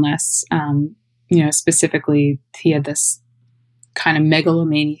mental illness. Specifically, he had this kind of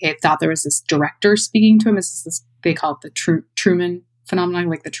megalomania. He thought there was this director speaking to him. They call it the Truman phenomenon,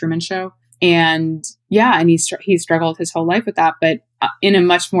 like the Truman Show. And he struggled his whole life with that, but in a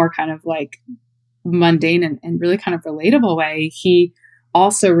much more kind of like mundane and really kind of relatable way. He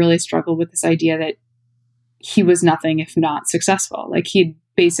also really struggled with this idea that he was nothing if not successful. Like he'd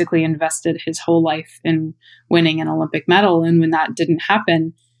basically invested his whole life in winning an Olympic medal. And when that didn't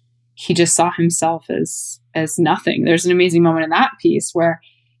happen, he just saw himself as nothing. There's an amazing moment in that piece where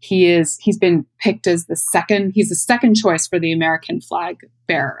he's been picked as the second choice for the American flag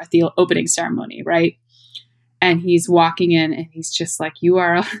bearer at the opening ceremony, right? And he's walking in and he's just like,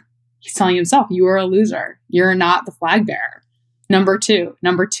 he's telling himself, you are a loser. You're not the flag bearer. Number two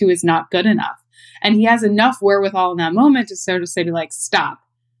is not good enough. And he has enough wherewithal in that moment to sort of say to like, stop,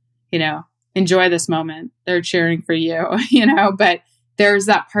 enjoy this moment. They're cheering for you, but there's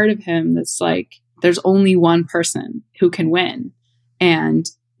that part of him that's like, there's only one person who can win. And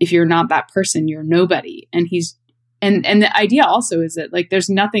if you're not that person, you're nobody. And and the idea also is that like, there's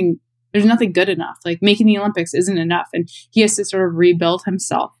nothing good enough. Like making the Olympics isn't enough. And he has to sort of rebuild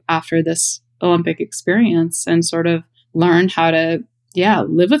himself after this Olympic experience and sort of learn how to,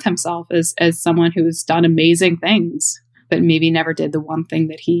 live with himself as someone who's done amazing things, but maybe never did the one thing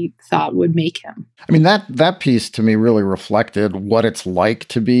that he thought would make him. I mean, that piece to me really reflected what it's like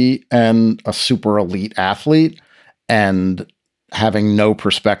to be a super elite athlete and having no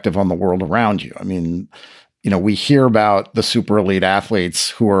perspective on the world around you. I mean, we hear about the super elite athletes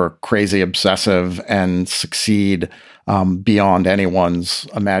who are crazy obsessive and succeed beyond anyone's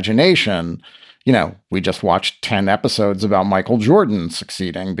imagination. We just watched 10 episodes about Michael Jordan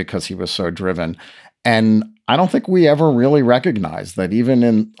succeeding because he was so driven. And I don't think we ever really recognized that even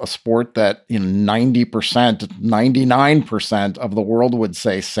in a sport that 90%, 99% of the world would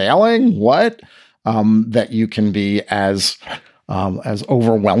say sailing, that you can be as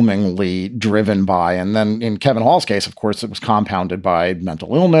overwhelmingly driven by. And then in Kevin Hall's case, of course, it was compounded by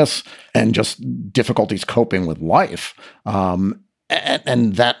mental illness and just difficulties coping with life.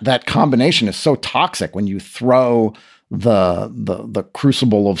 And that combination is so toxic when you throw the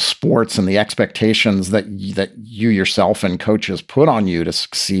crucible of sports and the expectations that you yourself and coaches put on you to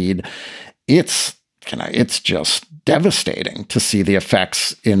succeed. It's just devastating to see the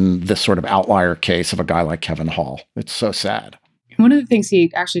effects in this sort of outlier case of a guy like Kevin Hall. It's so sad. One of the things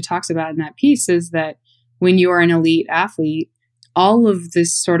he actually talks about in that piece is that when you are an elite athlete, all of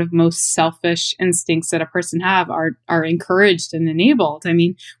this sort of most selfish instincts that a person have are encouraged and enabled. I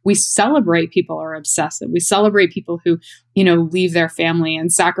mean, we celebrate people who are obsessive. We celebrate people who, leave their family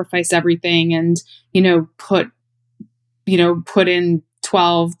and sacrifice everything and, put in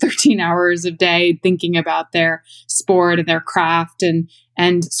 12, 13 hours a day thinking about their sport and their craft and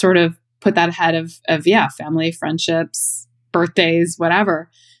sort of put that ahead of family, friendships, birthdays, whatever.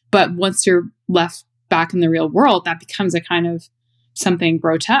 But once you're left back in the real world, that becomes a kind of something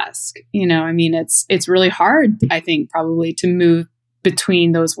grotesque. It's really hard, I think, probably to move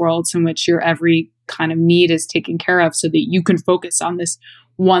between those worlds in which your every kind of need is taken care of so that you can focus on this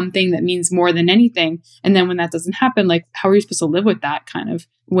one thing that means more than anything. And then when that doesn't happen, like, how are you supposed to live with that kind of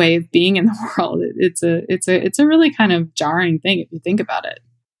way of being in the world? It's a really kind of jarring thing if you think about it.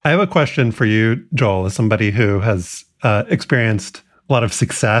 I have a question for you, Joel, as somebody who has experienced a lot of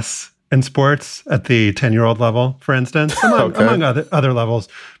success in sports at the 10-year-old level, for instance, among other levels.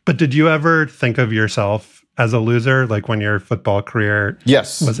 But did you ever think of yourself as a loser, like when your football career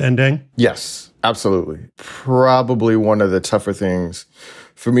was ending? Yes, absolutely. Probably one of the tougher things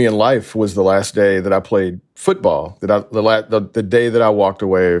for me in life was the last day that I played football. The day that I walked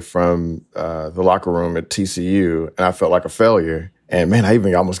away from the locker room at TCU, and I felt like a failure. And man, I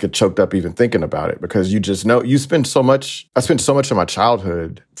even almost get choked up even thinking about it because you just know I spent so much of my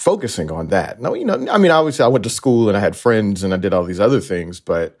childhood focusing on that. No, obviously I went to school and I had friends and I did all these other things,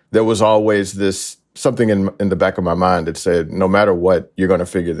 but there was always this something in the back of my mind that said, no matter what, you're going to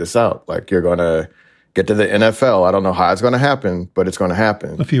figure this out. Like, you're going to get to the NFL. I don't know how it's going to happen, but it's going to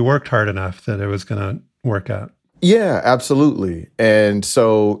happen. If you worked hard enough, that it was going to work out. Yeah, absolutely. And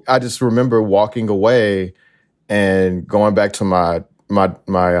so I just remember walking away and going back to my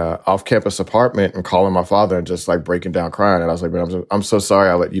off-campus apartment and calling my father and just like breaking down crying. And I was like, man, I'm so sorry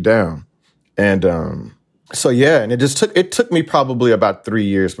I let you down. And and it took me probably about 3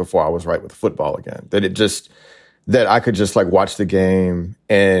 years before I was right with football again. That I could just like watch the game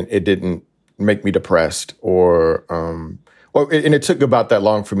and it didn't make me depressed and it took about that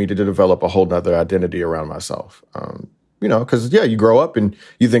long for me to develop a whole nother identity around myself. Because, you grow up and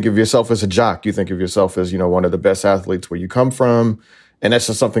you think of yourself as a jock. You think of yourself as, one of the best athletes where you come from. And that's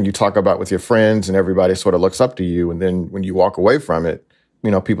just something you talk about with your friends and everybody sort of looks up to you. And then when you walk away from it,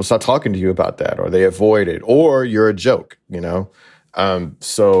 people start talking to you about that or they avoid it or you're a joke, I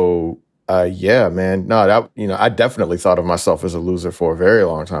definitely thought of myself as a loser for a very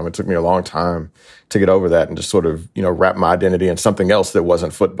long time. It took me a long time to get over that and just sort of, wrap my identity in something else that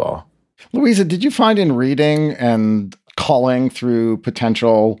wasn't football. Louisa, did you find in reading and culling through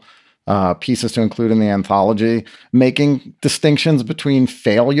potential pieces to include in the anthology, making distinctions between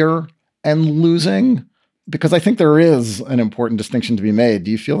failure and losing because I think there is an important distinction to be made. Do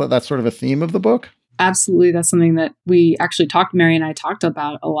you feel that that's sort of a theme of the book? Absolutely. That's something that we actually Mary and I talked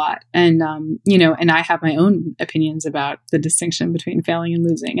about a lot. And, and I have my own opinions about the distinction between failing and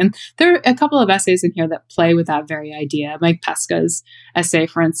losing. And there are a couple of essays in here that play with that very idea. Mike Pesca's essay,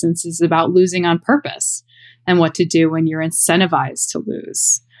 for instance, is about losing on purpose and what to do when you're incentivized to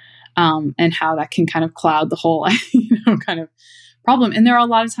lose, and how that can kind of cloud the whole, kind of problem. And there are a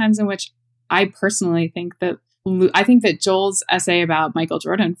lot of times in which I personally think that Joel's essay about Michael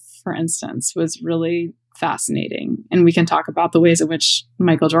Jordan, for instance, was really fascinating. And we can talk about the ways in which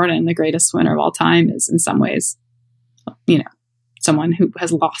Michael Jordan, the greatest winner of all time, is in some ways, someone who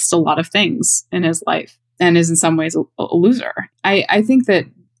has lost a lot of things in his life and is in some ways a loser. I think that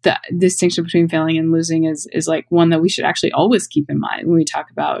the distinction between failing and losing is like one that we should actually always keep in mind when we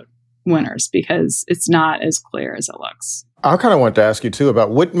talk about winners, because it's not as clear as it looks. I kind of want to ask you too about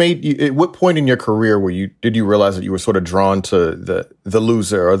what made you, at what point in your career did you realize that you were sort of drawn to the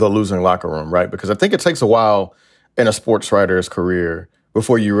loser or the losing locker room, right? Because I think it takes a while in a sports writer's career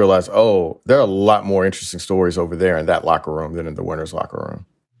before you realize, oh, there are a lot more interesting stories over there in that locker room than in the winner's locker room.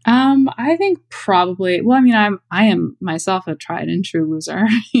 I think probably, I am myself a tried and true loser.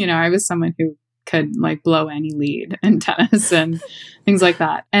 I was someone who could blow any lead in tennis and things like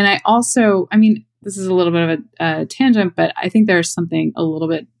that. And I also, this is a little bit of a tangent, but I think there's something a little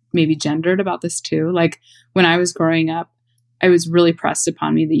bit maybe gendered about this too. Like when I was growing up, it was really pressed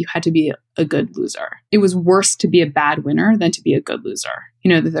upon me that you had to be a good loser. It was worse to be a bad winner than to be a good loser.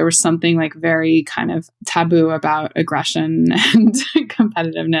 That there was something very kind of taboo about aggression and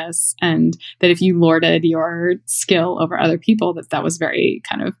competitiveness, and that if you lorded your skill over other people, that was very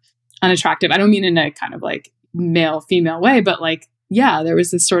kind of unattractive. I don't mean in a kind of male female way, but there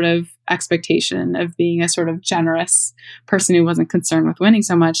was this sort of expectation of being a sort of generous person who wasn't concerned with winning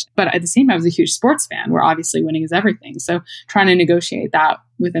so much. But at the same time, I was a huge sports fan where obviously winning is everything. So trying to negotiate that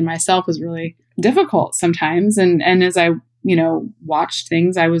within myself was really difficult sometimes. And as I, watched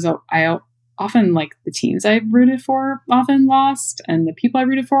things, I often the teams I rooted for often lost, and the people I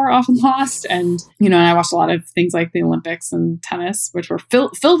rooted for often lost. And, and I watched a lot of things like the Olympics and tennis, which were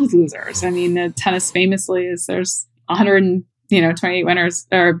filled with losers. Tennis famously there's 128 winners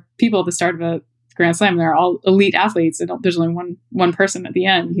or people at the start of a Grand Slam. They're all elite athletes. There's only one person at the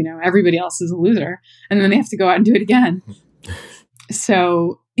end. Everybody else is a loser, and then they have to go out and do it again.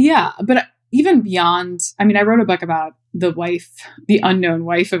 So yeah, but even beyond, I wrote a book about the unknown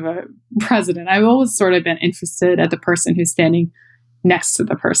wife of a president. I've always sort of been interested at the person who's standing next to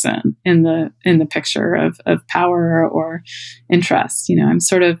the person in the picture of power or interest.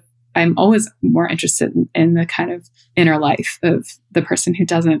 I'm always more interested in the kind of inner life of the person who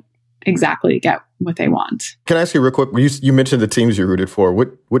doesn't exactly get what they want. Can I ask you real quick? You mentioned the teams you rooted for.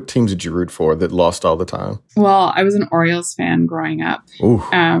 What teams did you root for that lost all the time? Well, I was an Orioles fan growing up. Ooh,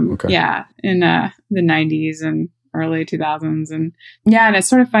 okay. Yeah, in the 90s and early 2000s. And it's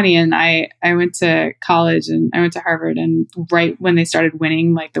sort of funny. And I went to college and I went to Harvard, and right when they started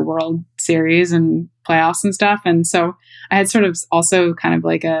winning the World Series and playoffs and stuff. And so I had sort of also kind of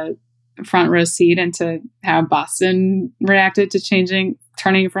a front row seat into how Boston reacted to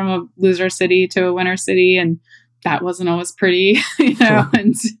turning from a loser city to a winner city. And that wasn't always pretty,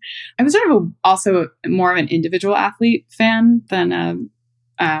 And I was sort of also more of an individual athlete fan than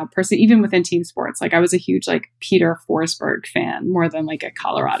a person, even within team sports. I was a huge Peter Forsberg fan more than a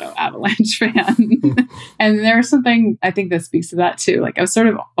Colorado Avalanche fan. And there's something I think that speaks to that too. I was sort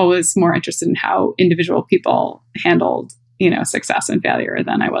of always more interested in how individual people handled success and failure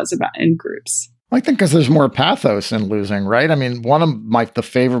than I was about in groups. I think because there's more pathos in losing, right? One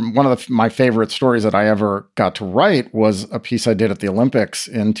of my favorite stories that I ever got to write was a piece I did at the Olympics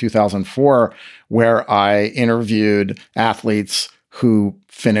in 2004, where I interviewed athletes who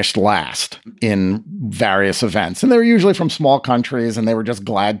finished last in various events. And they were usually from small countries, and they were just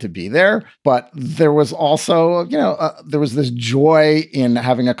glad to be there. But there was also, there was this joy in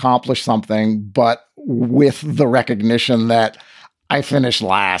having accomplished something, but with the recognition that I finished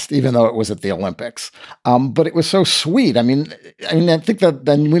last, even though it was at the Olympics. But it was so sweet. I think that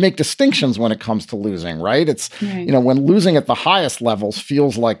then we make distinctions when it comes to losing, right? It's, right. When losing at the highest levels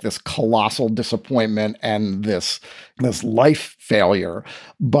feels like this colossal disappointment and this life failure.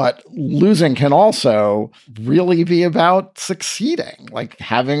 But losing can also really be about succeeding,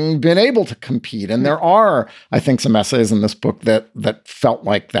 having been able to compete. And there are, I think, some essays in this book that felt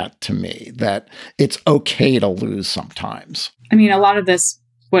like that to me, that it's okay to lose sometimes. A lot of this,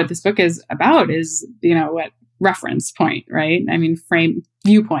 what this book is about is, what reference point, right?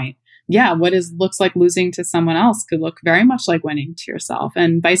 Viewpoint. what looks like losing to someone else could look very much like winning to yourself,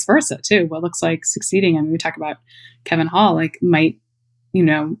 and vice versa too. What looks like succeeding, I mean, we talk about Kevin Hall, like might,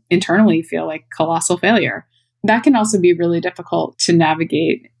 internally feel like colossal failure. That can also be really difficult to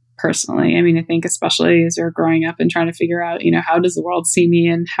navigate personally. I mean, I think especially as you're growing up and trying to figure out, how does the world see me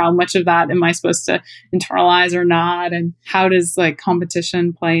and how much of that am I supposed to internalize or not? And how does like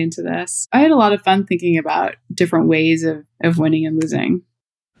competition play into this? I had a lot of fun thinking about different ways of winning and losing.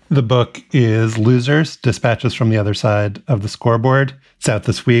 The book is Losers, Dispatches from the Other Side of the Scoreboard. It's out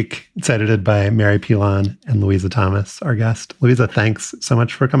this week. It's edited by Mary Pilon and Louisa Thomas, our guest. Louisa, thanks so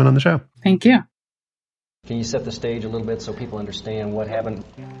much for coming on the show. Thank you. Can you set the stage a little bit so people understand what happened?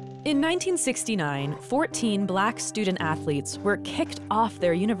 In 1969, 14 black student athletes were kicked off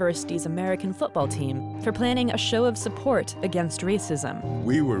their university's American football team for planning a show of support against racism.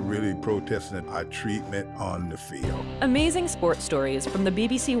 We were really protesting our treatment on the field. Amazing Sports Stories from the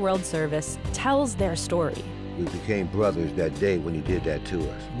BBC World Service tells their story. We became brothers that day when he did that to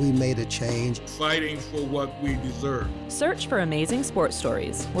us. We made a change. Fighting for what we deserve. Search for Amazing Sports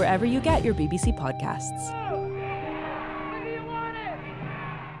Stories wherever you get your BBC podcasts.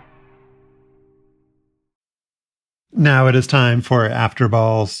 Now it is time for After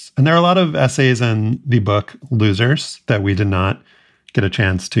Balls. And there are a lot of essays in the book Losers that we did not get a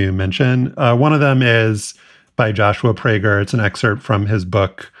chance to mention. One of them is by Joshua Prager. It's an excerpt from his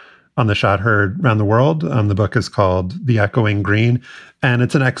book On the Shot Heard Around the World. The book is called The Echoing Green. And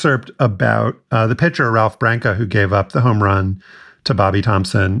it's an excerpt about the pitcher, Ralph Branca, who gave up the home run to Bobby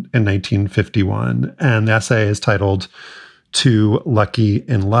Thompson in 1951. And the essay is titled Too Lucky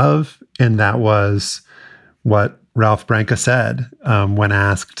in Love. And that was what Ralph Branca said when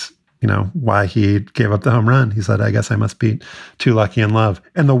asked, why he gave up the home run. He said, I guess I must be too lucky in love.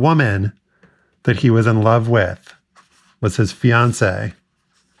 And the woman that he was in love with was his fiancée,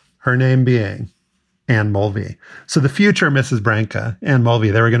 her name being Anne Mulvey. So the future Mrs. Branca, Anne Mulvey,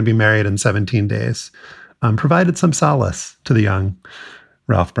 they were going to be married in 17 days, provided some solace to the young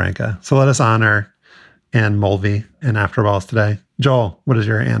Ralph Branca. So let us honor Anne Mulvey in After Balls today. Joel, what is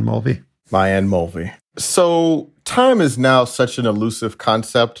your Anne Mulvey? My Anne Mulvey. So time is now such an elusive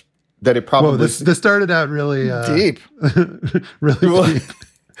concept that it probably... Whoa, this started out really... deep. really deep.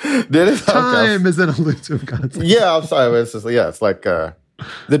 Did it? Time is an elusive concept. Yeah, I'm sorry. It's like the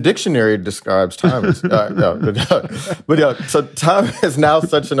dictionary describes time as... so time is now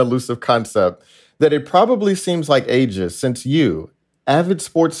such an elusive concept that it probably seems like ages since you, avid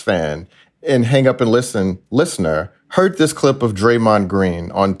sports fan and hang up and listen listener, heard this clip of Draymond Green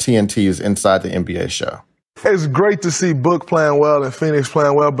on TNT's Inside the NBA show. It's great to see Book playing well and Phoenix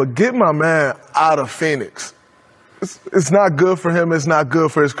playing well, but get my man out of Phoenix. It's not good for him. It's not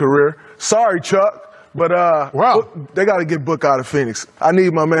good for his career. Sorry, Chuck, but they got to get Book out of Phoenix. I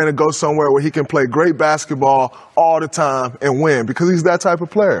need my man to go somewhere where he can play great basketball all the time and win because he's that type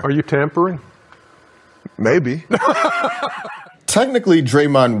of player. Are you tampering? Maybe. Technically,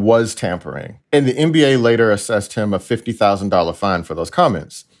 Draymond was tampering, and the NBA later assessed him a $50,000 fine for those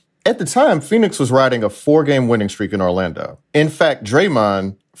comments. At the time, Phoenix was riding a 4-game winning streak in Orlando. In fact,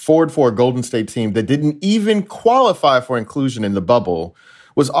 Draymond, forward for a Golden State team that didn't even qualify for inclusion in the bubble,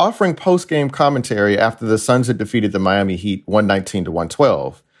 was offering post-game commentary after the Suns had defeated the Miami Heat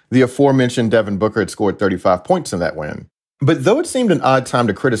 119-112. The aforementioned Devin Booker had scored 35 points in that win. But though it seemed an odd time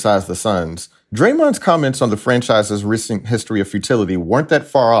to criticize the Suns, Draymond's comments on the franchise's recent history of futility weren't that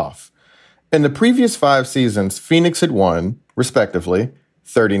far off. In the previous 5 seasons, Phoenix had won, respectively,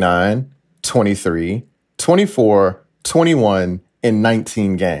 39, 23, 24, 21, and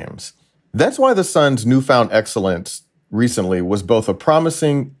 19 games. That's why the Suns' newfound excellence recently was both a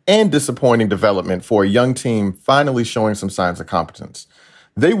promising and disappointing development for a young team finally showing some signs of competence.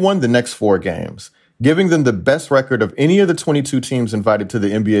 They won the next 4 games, giving them the best record of any of the 22 teams invited to the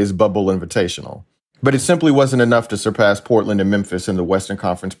NBA's Bubble Invitational. But it simply wasn't enough to surpass Portland and Memphis in the Western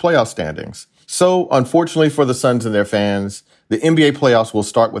Conference playoff standings. So, unfortunately for the Suns and their fans, the NBA playoffs will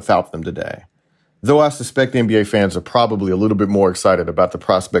start without them today. Though I suspect NBA fans are probably a little bit more excited about the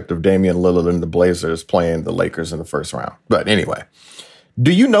prospect of Damian Lillard and the Blazers playing the Lakers in the first round. But anyway,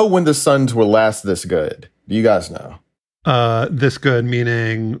 do you know when the Suns were last this good? Do you guys know? This good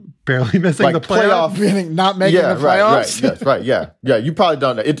meaning barely missing like the playoff, meaning not making the playoffs. Right. Yeah. You probably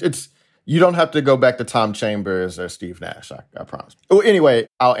don't know. It's you don't have to go back to Tom Chambers or Steve Nash. I promise. Well, anyway,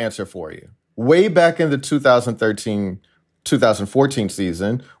 I'll answer for you. Way back in the 2013-2014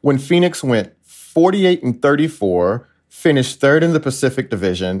 season, when Phoenix went 48-34, finished 3rd in the Pacific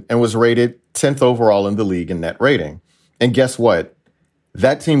Division, and was rated 10th overall in the league in net rating. And guess what?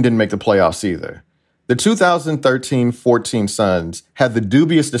 That team didn't make the playoffs either. The 2013-14 Suns had the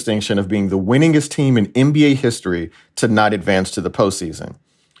dubious distinction of being the winningest team in NBA history to not advance to the postseason.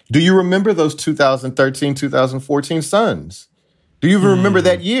 Do you remember those 2013-2014 Suns? Do you even remember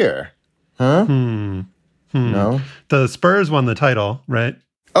that year? Huh? No? The Spurs won the title, right?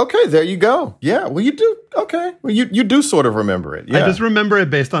 Okay, there you go. Yeah, well, you do. Okay, well, you do sort of remember it. Yeah. I just remember it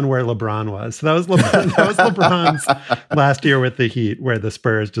based on where LeBron was. So that was LeBron's last year with the Heat, where the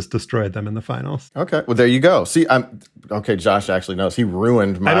Spurs just destroyed them in the finals. Okay, well, there you go. See, Josh actually knows. He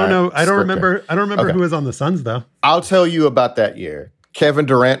ruined my. I don't know. I don't remember Okay. who was on the Suns though. I'll tell you about that year. Kevin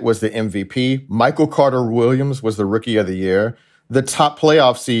Durant was the MVP. Michael Carter-Williams was the Rookie of the Year. The top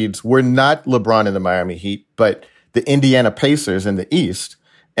playoff seeds were not LeBron and the Miami Heat, but the Indiana Pacers in the East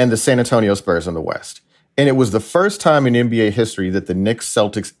and the San Antonio Spurs in the West. And it was the first time in NBA history that the Knicks,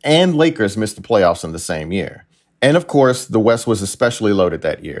 Celtics, and Lakers missed the playoffs in the same year. And of course, the West was especially loaded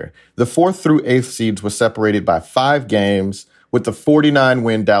that year. The 4th through 8th seeds were separated by 5 games, with the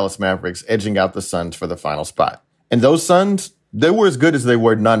 49-win Dallas Mavericks edging out the Suns for the final spot. And those Suns, they were as good as they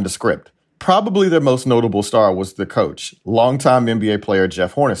were nondescript. Probably their most notable star was the coach, longtime NBA player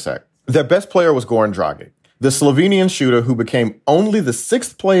Jeff Hornacek. Their best player was Goran Dragic, the Slovenian shooter who became only the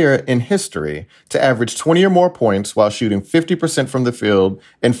 6th player in history to average 20 or more points while shooting 50% from the field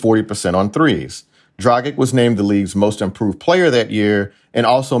and 40% on threes. Dragic was named the league's most improved player that year and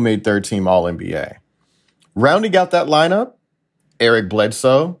also made third-team All-NBA. Rounding out that lineup, Eric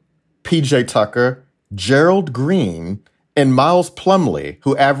Bledsoe, PJ Tucker, Gerald Green, and Miles Plumlee,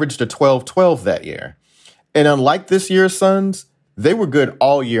 who averaged a 12-12 that year. And unlike this year's Suns, they were good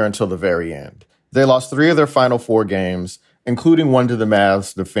all year until the very end. They lost 3 of their final 4 games, including one to the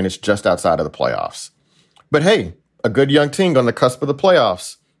Mavs that finished just outside of the playoffs. But hey, a good young team on the cusp of the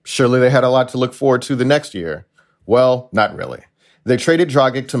playoffs. Surely they had a lot to look forward to the next year. Well, not really. They traded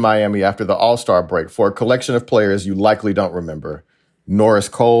Dragic to Miami after the All-Star break for a collection of players you likely don't remember. Norris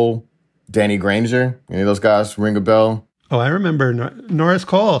Cole, Danny Granger, any of those guys ring a bell? Oh, I remember Norris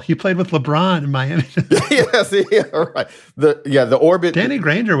Cole. He played with LeBron in Miami. Yes, yeah, right. The orbit. Danny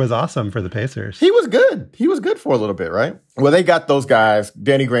Granger was awesome for the Pacers. He was good. He was good for a little bit, right? Well, they got those guys.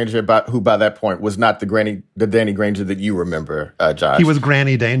 Danny Granger, who by that point was not the Danny Granger that you remember, Josh. He was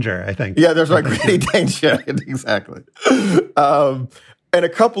Granny Danger, I think. Yeah, that's right, Granny Danger. Exactly. And a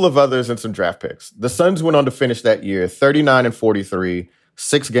couple of others and some draft picks. The Suns went on to finish that year 39-43,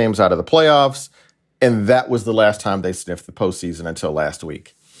 6 games out of the playoffs. And that was the last time they sniffed the postseason until last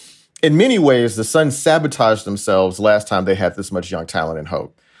week. In many ways, the Suns sabotaged themselves last time they had this much young talent and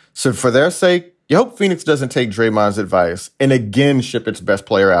hope. So for their sake, you hope Phoenix doesn't take Draymond's advice and again ship its best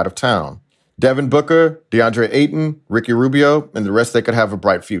player out of town. Devin Booker, DeAndre Ayton, Ricky Rubio, and the rest, they could have a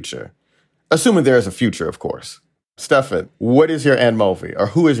bright future. Assuming there is a future, of course. Stefan, what is your Ann Mulvey, or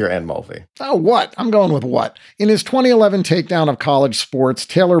who is your Ann Mulvey? Oh, what? I'm going with what. In his 2011 takedown of college sports,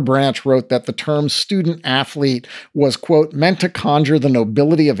 Taylor Branch wrote that the term student athlete was, quote, meant to conjure the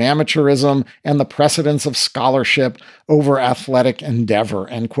nobility of amateurism and the precedence of scholarship over athletic endeavor,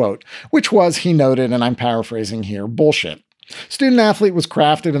 end quote, which was, he noted, and I'm paraphrasing here, bullshit. Student athlete was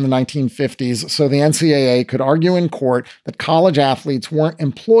crafted in the 1950s so the NCAA could argue in court that college athletes weren't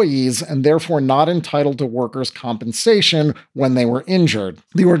employees and therefore not entitled to workers' compensation when they were injured.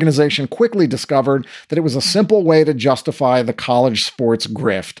 The organization quickly discovered that it was a simple way to justify the college sports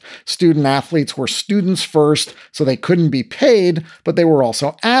grift. Student athletes were students first, so they couldn't be paid, but they were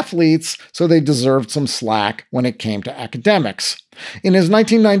also athletes, so they deserved some slack when it came to academics. In his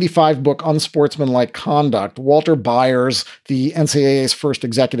 1995 book, Unsportsmanlike Conduct, Walter Byers, the NCAA's first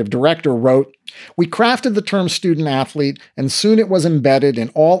executive director, wrote, "We crafted the term student athlete, and soon it was embedded in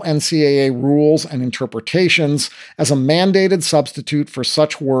all NCAA rules and interpretations as a mandated substitute for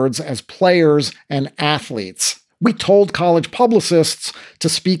such words as players and athletes. We told college publicists to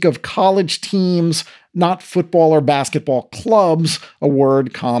speak of college teams, not football or basketball clubs, a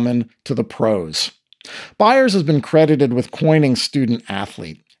word common to the pros." Byers has been credited with coining student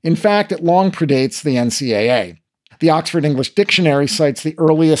athlete. In fact, it long predates the NCAA. The Oxford English Dictionary cites the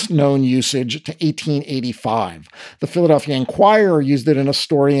earliest known usage to 1885. The Philadelphia Inquirer used it in a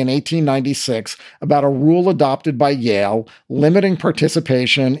story in 1896 about a rule adopted by Yale limiting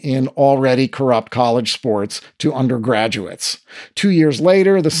participation in already corrupt college sports to undergraduates. 2 years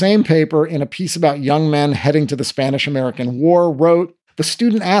later, the same paper, in a piece about young men heading to the Spanish-American War, wrote, "The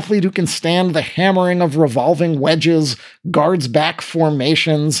student athlete who can stand the hammering of revolving wedges, guards back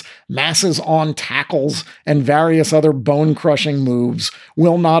formations, masses on tackles, and various other bone-crushing moves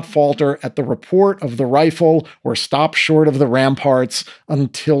will not falter at the report of the rifle or stop short of the ramparts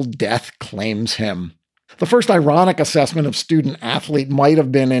until death claims him." The first ironic assessment of student athlete might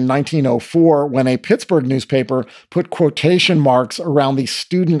have been in 1904 when a Pittsburgh newspaper put quotation marks around the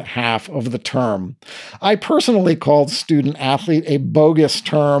student half of the term. I personally called student athlete a bogus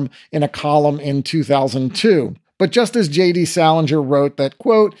term in a column in 2002. But just as J.D. Salinger wrote that,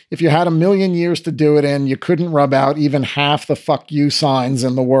 quote, if you had 1,000,000 years to do it in, you couldn't rub out even half the fuck you signs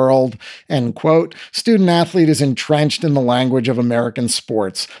in the world, end quote, student athlete is entrenched in the language of American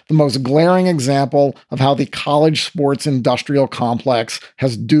sports, the most glaring example of how the college sports industrial complex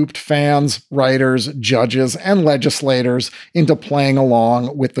has duped fans, writers, judges, and legislators into playing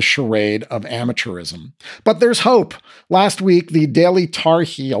along with the charade of amateurism. But there's hope. Last week, the Daily Tar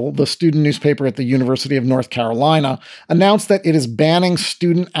Heel, the student newspaper at the University of North Carolina, announced that it is banning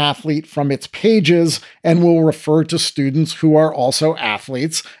student athlete from its pages and will refer to students who are also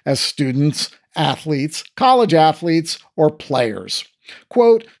athletes as students, athletes, college athletes, or players.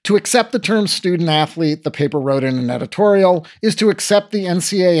 Quote, to accept the term student athlete, the paper wrote in an editorial, is to accept the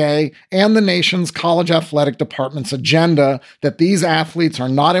NCAA and the nation's college athletic department's agenda that these athletes are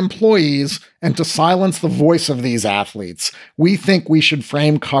not employees and to silence the voice of these athletes. We think we should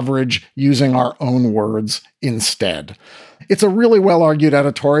frame coverage using our own words instead. It's a really well-argued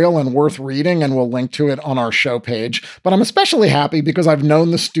editorial and worth reading, and we'll link to it on our show page. But I'm especially happy because I've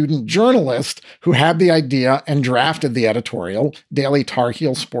known the student journalist who had the idea and drafted the editorial, Daily Tar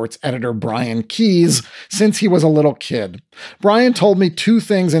Heel sports editor Brian Keyes, since he was a little kid. Brian told me two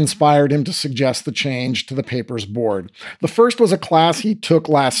things inspired him to suggest the change to the paper's board. The first was a class he took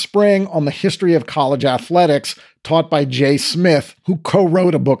last spring on the history of college athletics, taught by Jay Smith, who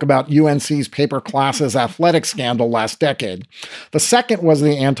co-wrote a book about UNC's paper classes athletic scandal last decade. The second was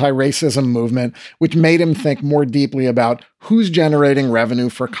the anti-racism movement, which made him think more deeply about who's generating revenue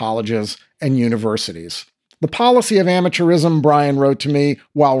for colleges and universities. The policy of amateurism, Brian wrote to me,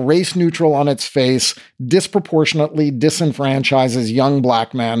 while race-neutral on its face, disproportionately disenfranchises young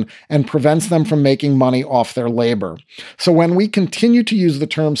black men and prevents them from making money off their labor. So when we continue to use the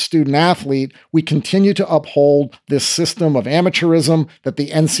term student athlete, we continue to uphold this system of amateurism that the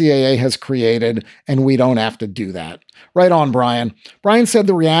NCAA has created, and we don't have to do that. Right on, Brian. Brian said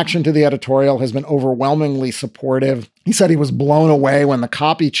the reaction to the editorial has been overwhelmingly supportive. He said he was blown away when the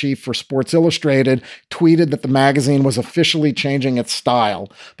copy chief for Sports Illustrated tweeted that the magazine was officially changing its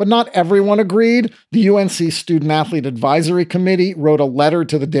style. But not everyone agreed. The UNC Student Athlete Advisory Committee wrote a letter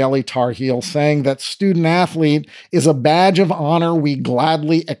to the Daily Tar Heel saying that student athlete is a badge of honor we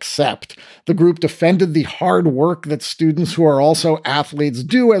gladly accept. The group defended the hard work that students who are also athletes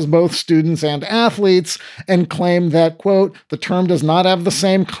do as both students and athletes and claimed that, quote, the term does not have the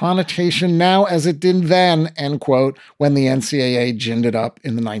same connotation now as it did then, end quote, when the NCAA ginned it up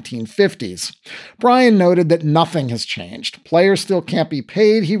in the 1950s. Brian noted that nothing has changed. Players still can't be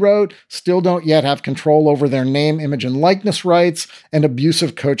paid, he wrote, still don't yet have control over their name, image, and likeness rights, and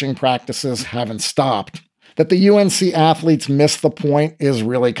abusive coaching practices haven't stopped. That the UNC athletes missed the point is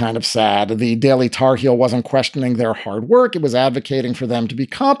really kind of sad. The Daily Tar Heel wasn't questioning their hard work. It was advocating for them to be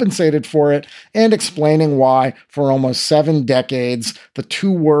compensated for it and explaining why, for almost 7 decades, the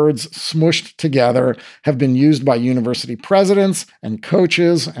two words smushed together have been used by university presidents and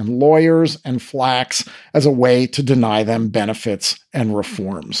coaches and lawyers and flacks as a way to deny them benefits and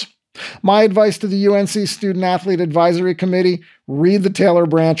reforms. My advice to the UNC Student Athlete Advisory Committee, read the Taylor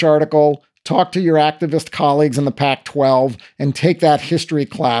Branch article, talk to your activist colleagues in the Pac-12, and take that history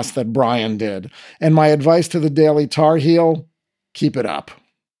class that Brian did. And my advice to the Daily Tar Heel, keep it up.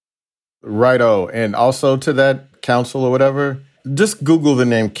 Righto. And also to that council or whatever, just Google the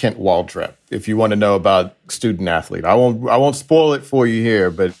name Kent Waldrep if you want to know about student athlete. I won't spoil it for you here,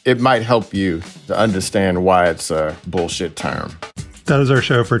 but it might help you to understand why it's a bullshit term. That is our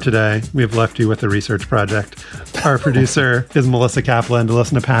show for today. We have left you with a research project. Our producer is Melissa Kaplan. To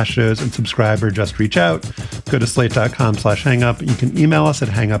listen to past shows and subscribe or just reach out, go to slate.com/hangup. You can email us at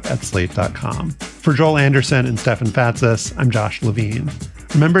hangup@slate.com. For Joel Anderson and Stefan Fatsis, I'm Josh Levine.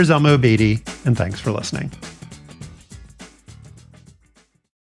 Remember Zelma Beatty, and thanks for listening.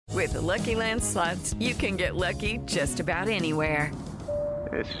 With the Lucky Land Slots, you can get lucky just about anywhere.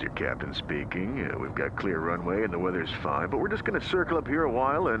 This is your captain speaking. We've got clear runway and the weather's fine, but we're just going to circle up here a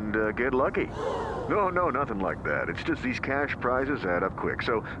while and get lucky. No, nothing like that. It's just these cash prizes add up quick.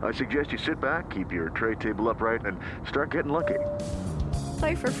 So I suggest you sit back, keep your tray table upright, and start getting lucky.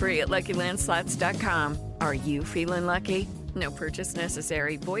 Play for free at LuckyLandSlots.com. Are you feeling lucky? No purchase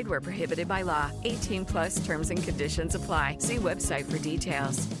necessary. Void where prohibited by law. 18+ terms and conditions apply. See website for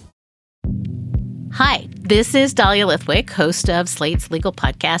details. Hi, this is Dahlia Lithwick, host of Slate's legal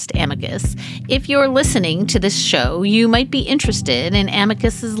podcast, Amicus. If you're listening to this show, you might be interested in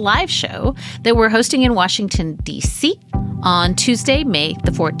Amicus's live show that we're hosting in Washington, D.C. on Tuesday, May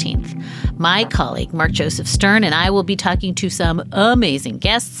the 14th. My colleague, Mark Joseph Stern, and I will be talking to some amazing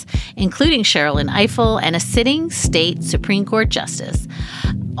guests, including Sherrilyn Ifill and a sitting state Supreme Court justice,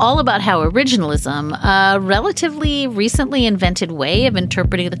 all about how originalism, a relatively recently invented way of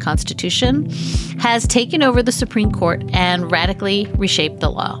interpreting the Constitution, has taken over the Supreme Court and radically reshaped the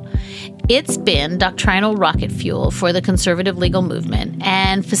law. It's been doctrinal rocket fuel for the conservative legal movement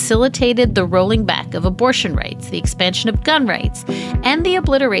and facilitated the rolling back of abortion rights, the expansion of gun rights, and the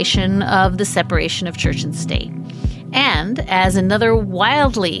obliteration of the separation of church and state. And as another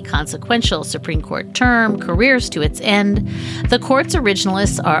wildly consequential Supreme Court term careers to its end, the court's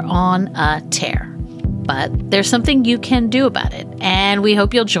originalists are on a tear. But there's something you can do about it, and we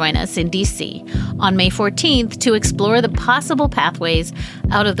hope you'll join us in D.C. on May 14th to explore the possible pathways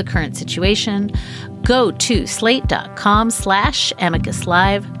out of the current situation. Go to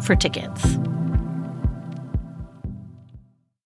slate.com/amicuslive for tickets.